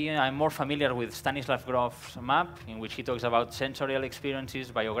 I'm more familiar with Stanislav Grof's map, in which he talks about sensorial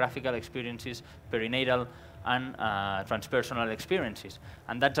experiences, biographical experiences, perinatal, and transpersonal experiences.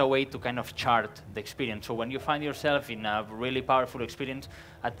 And that's a way to kind of chart the experience. So when you find yourself in a really powerful experience,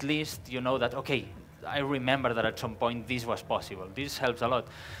 at least you know that, okay, I remember that at some point this was possible. This helps a lot.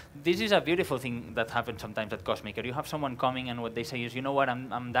 This is a beautiful thing that happens sometimes at Cosmicer. You have someone coming and what they say is, you know what,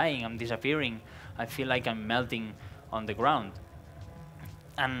 I'm dying, I'm disappearing, I feel like I'm melting on the ground.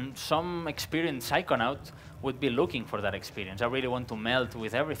 And some experienced psychonaut would be looking for that experience. I really want to melt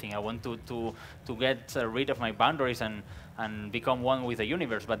with everything. I want to get rid of my boundaries and become one with the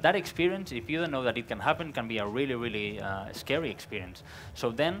universe. But that experience, if you don't know that it can happen, can be a really, really scary experience. So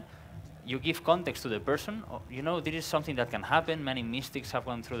then, you give context to the person. You know, this is something that can happen. Many mystics have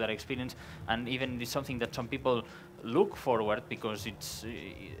gone through that experience, and even it's something that some people look forward because it's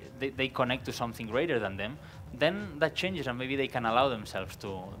they connect to something greater than them. Then that changes, and maybe they can allow themselves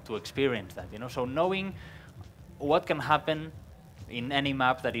to experience that. You know, so knowing what can happen in any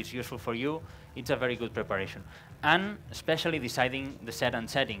map that is useful for you, it's a very good preparation. And especially deciding the set and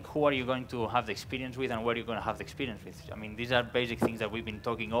setting. Who are you going to have the experience with, and where are you going to have the experience with? I mean, these are basic things that we've been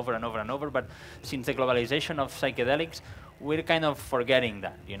talking over and over and over, but since the globalization of psychedelics, we're kind of forgetting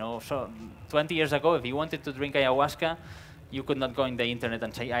that, you know? So 20 years ago, if you wanted to drink ayahuasca, you could not go in the internet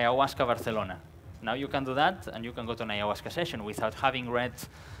and say, ayahuasca Barcelona. Now you can do that, and you can go to an ayahuasca session without having read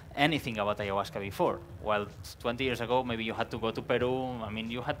anything about ayahuasca before. While 20 years ago, maybe you had to go to Peru. I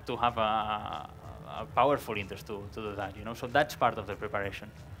mean, you had to have a powerful interest to do that, you know. So that's part of the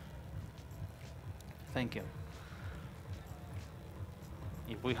preparation. Thank you.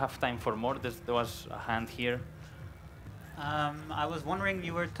 If we have time for more, there was a hand here. I was wondering,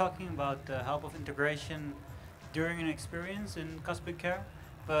 you were talking about the help of integration during an experience in cosmic care,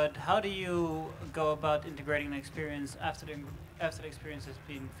 but how do you go about integrating an experience after the experience has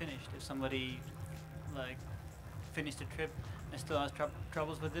been finished? If somebody like finished the trip and still has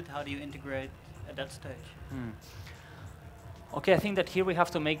troubles with it, how do you integrate at that stage? Okay, I think that here we have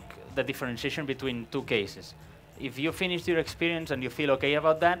to make the differentiation between two cases. If you finished your experience and you feel okay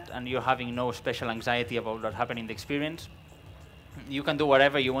about that, and you're having no special anxiety about what happened in the experience, you can do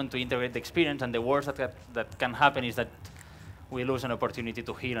whatever you want to integrate the experience, and the worst that can happen is that we lose an opportunity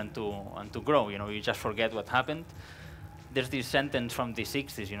to heal and to grow. You know, you just forget what happened. There's this sentence from the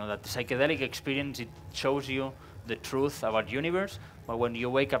 60s, you know, that the psychedelic experience, it shows you the truth about the universe, but when you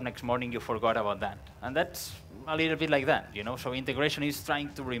wake up next morning, you forgot about that. And that's a little bit like that, you know. So integration is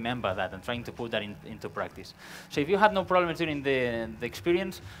trying to remember that and trying to put that into practice. So if you had no problems during the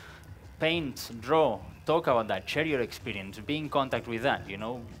experience, paint, draw, talk about that, share your experience, be in contact with that, you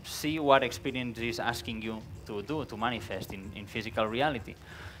know, see what experience is asking you to do, to manifest in physical reality.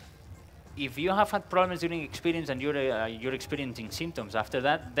 If you have had problems during experience and you're experiencing symptoms after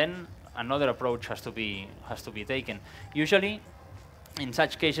that, then another approach has to be taken. Usually, in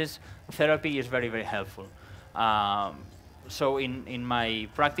such cases, therapy is very, very helpful. So in my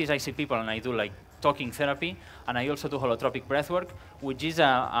practice, I see people and I do like talking therapy, and I also do holotropic breathwork, which is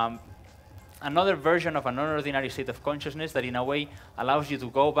another version of an unordinary state of consciousness that in a way allows you to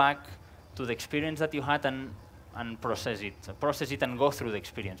go back to the experience that you had and process it and go through the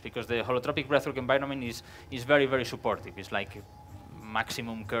experience, because the holotropic breathwork environment is very, very supportive. It's like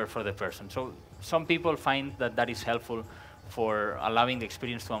maximum care for the person. So some people find that that is helpful for allowing the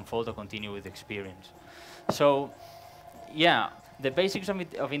experience to unfold or continue with the experience. So yeah, the basics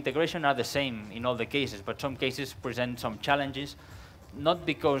of integration are the same in all the cases, but some cases present some challenges, not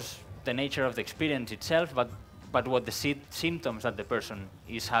because the nature of the experience itself, but what the symptoms that the person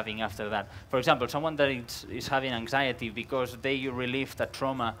is having after that. For example, someone that is having anxiety because they relived a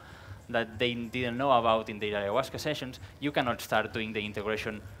trauma that they didn't know about in their ayahuasca sessions, you cannot start doing the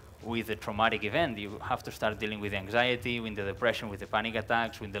integration with the traumatic event. You have to start dealing with the anxiety, with the depression, with the panic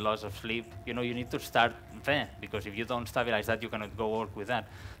attacks, with the loss of sleep. You know, you need to start there, because if you don't stabilize that, you cannot go work with that.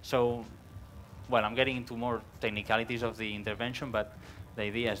 So, well, I'm getting into more technicalities of the intervention, but the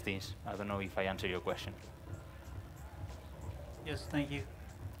idea is this. I don't know if I answered your question. Yes, thank you.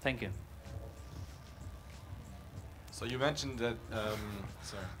 Thank you. So you mentioned that,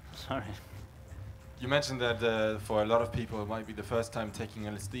 Sorry. You mentioned that for a lot of people it might be the first time taking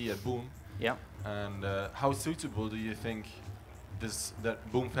LSD at Boom. Yeah. And how suitable do you think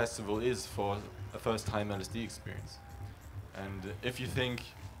that Boom Festival is for a first-time LSD experience? And if you think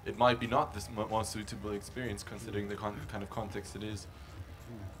it might be not this more suitable experience, considering the kind of context it is,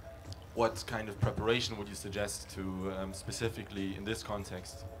 what kind of preparation would you suggest to specifically in this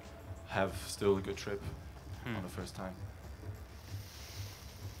context have still a good trip on the first time?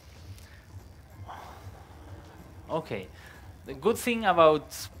 Okay. The good thing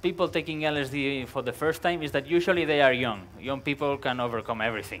about people taking LSD for the first time is that usually they are young. Young people can overcome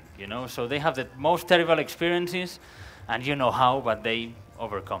everything, you know? So they have the most terrible experiences, and you know how, but they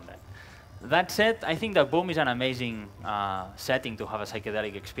overcome that. That said, I think that Boom is an amazing setting to have a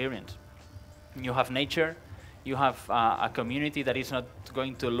psychedelic experience. You have nature, you have a community that is not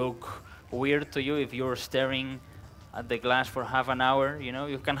going to look weird to you if you're staring at the glass for half an hour, you know?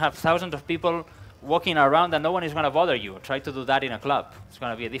 You can have thousands of people walking around and no one is going to bother you. Try to do that in a club. It's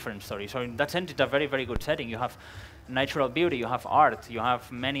going to be a different story. So in that sense, it's a very, very good setting. You have natural beauty, you have art, you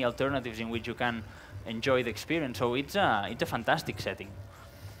have many alternatives in which you can enjoy the experience. So it's a fantastic setting.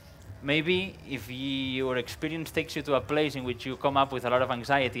 maybe if your experience takes you to a place in which you come up with a lot of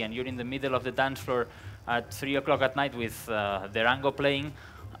anxiety and you're in the middle of the dance floor at 3 o'clock at night with Derango playing,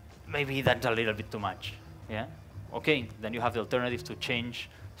 maybe that's a little bit too much. Yeah? Okay, then you have the alternative to change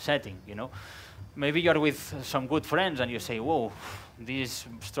setting, you know. Maybe you're with some good friends and you say, whoa, this is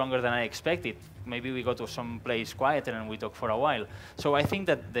stronger than I expected. Maybe we go to some place quieter and we talk for a while. So I think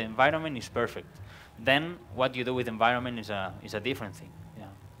that the environment is perfect. Then what you do with environment is a different thing. Yeah.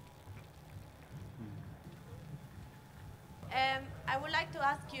 I would like to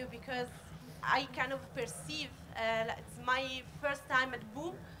ask you, because I kind of perceive, it's my first time at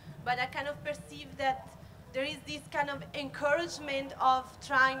Boom, but I kind of perceive that there is this kind of encouragement of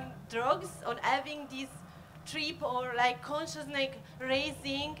trying drugs, on having this trip or like consciousness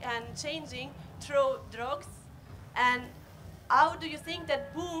raising and changing through drugs. And how do you think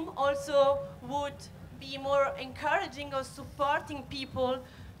that Boom also would be more encouraging or supporting people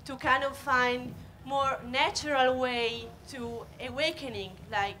to kind of find more natural way to awakening,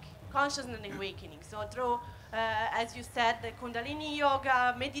 like consciousness awakening? So through, as you said, the Kundalini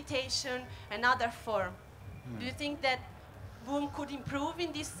yoga, meditation, and other form. Do you think that Boom could improve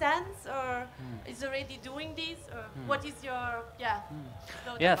in this sense, or is already doing this, or what is your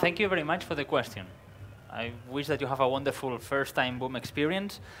Yeah, thank you very much for the question. I wish that you have a wonderful first-time Boom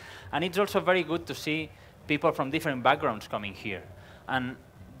experience, and it's also very good to see people from different backgrounds coming here. And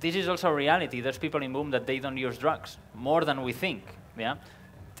this is also a reality. There's people in Boom that they don't use drugs, more than we think. Yeah,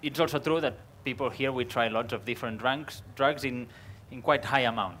 it's also true that people here, we try lots of different drugs in quite high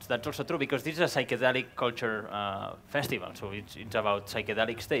amounts. That's also true because this is a psychedelic culture festival, so it's about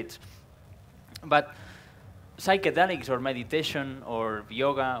psychedelic states. But psychedelics or meditation or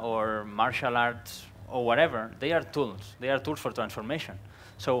yoga or martial arts or whatever, they are tools. They are tools for transformation.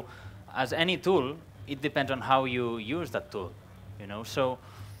 So as any tool, it depends on how you use that tool. You know, so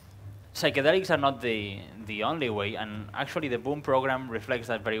psychedelics are not the only way, and actually the Boom program reflects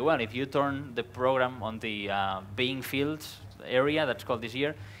that very well. If you turn the program on the being fields area that's called this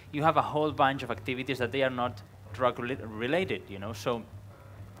year, you have a whole bunch of activities that they are not drug related, you know. So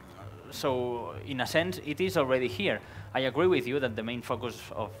in a sense, it is already here. I agree with you that the main focus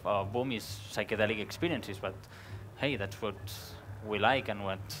of Boom is psychedelic experiences, but hey, that's what we like and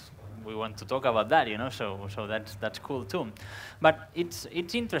what we want to talk about that, you know. So that's cool too. But it's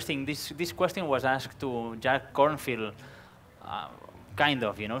interesting. This question was asked to Jack Kornfield, kind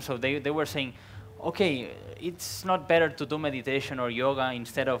of, you know. So they were saying, okay, it's not better to do meditation or yoga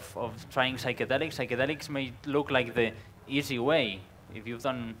instead of trying psychedelics. Psychedelics may look like the easy way. If you've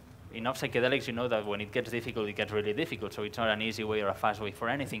done enough psychedelics, you know that when it gets difficult, it gets really difficult. So it's not an easy way or a fast way for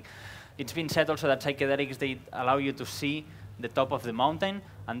anything. It's been said also that psychedelics, they allow you to see the top of the mountain,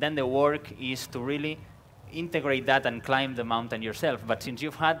 and then the work is to really integrate that and climb the mountain yourself. But since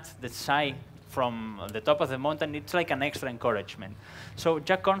you've had the sight from the top of the mountain, it's like an extra encouragement. So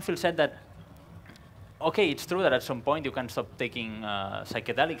Jack Kornfield said that, okay, it's true that at some point you can stop taking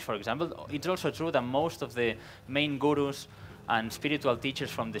psychedelics, for example. It's also true that most of the main gurus and spiritual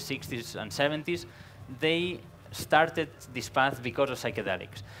teachers from the 60s and 70s, they started this path because of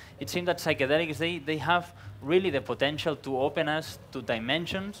psychedelics. It seems that psychedelics, they have really the potential to open us to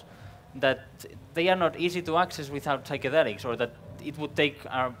dimensions that they are not easy to access without psychedelics, or that it would take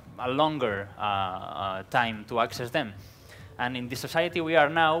a longer time to access them. And in the society we are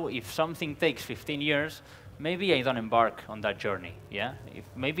now, if something takes 15 years, maybe I don't embark on that journey. Yeah,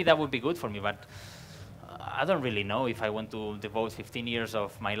 maybe that would be good for me, but I don't really know if I want to devote 15 years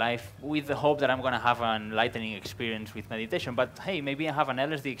of my life with the hope that I'm going to have an enlightening experience with meditation. But hey, maybe I have an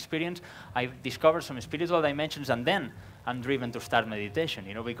LSD experience, I've discovered some spiritual dimensions, and then I'm driven to start meditation,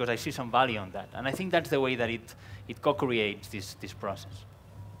 you know, because I see some value on that. And I think that's the way that it co-creates this process.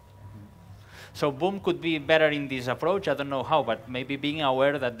 So Boom could be better in this approach. I don't know how, but maybe being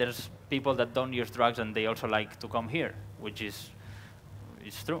aware that there's people that don't use drugs and they also like to come here, which is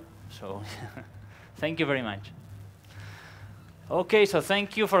true. So thank you very much. Okay, so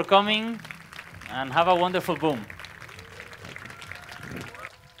thank you for coming, and have a wonderful Boom.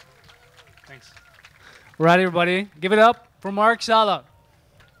 Thanks. All right, everybody, give it up for Marc Aixalá.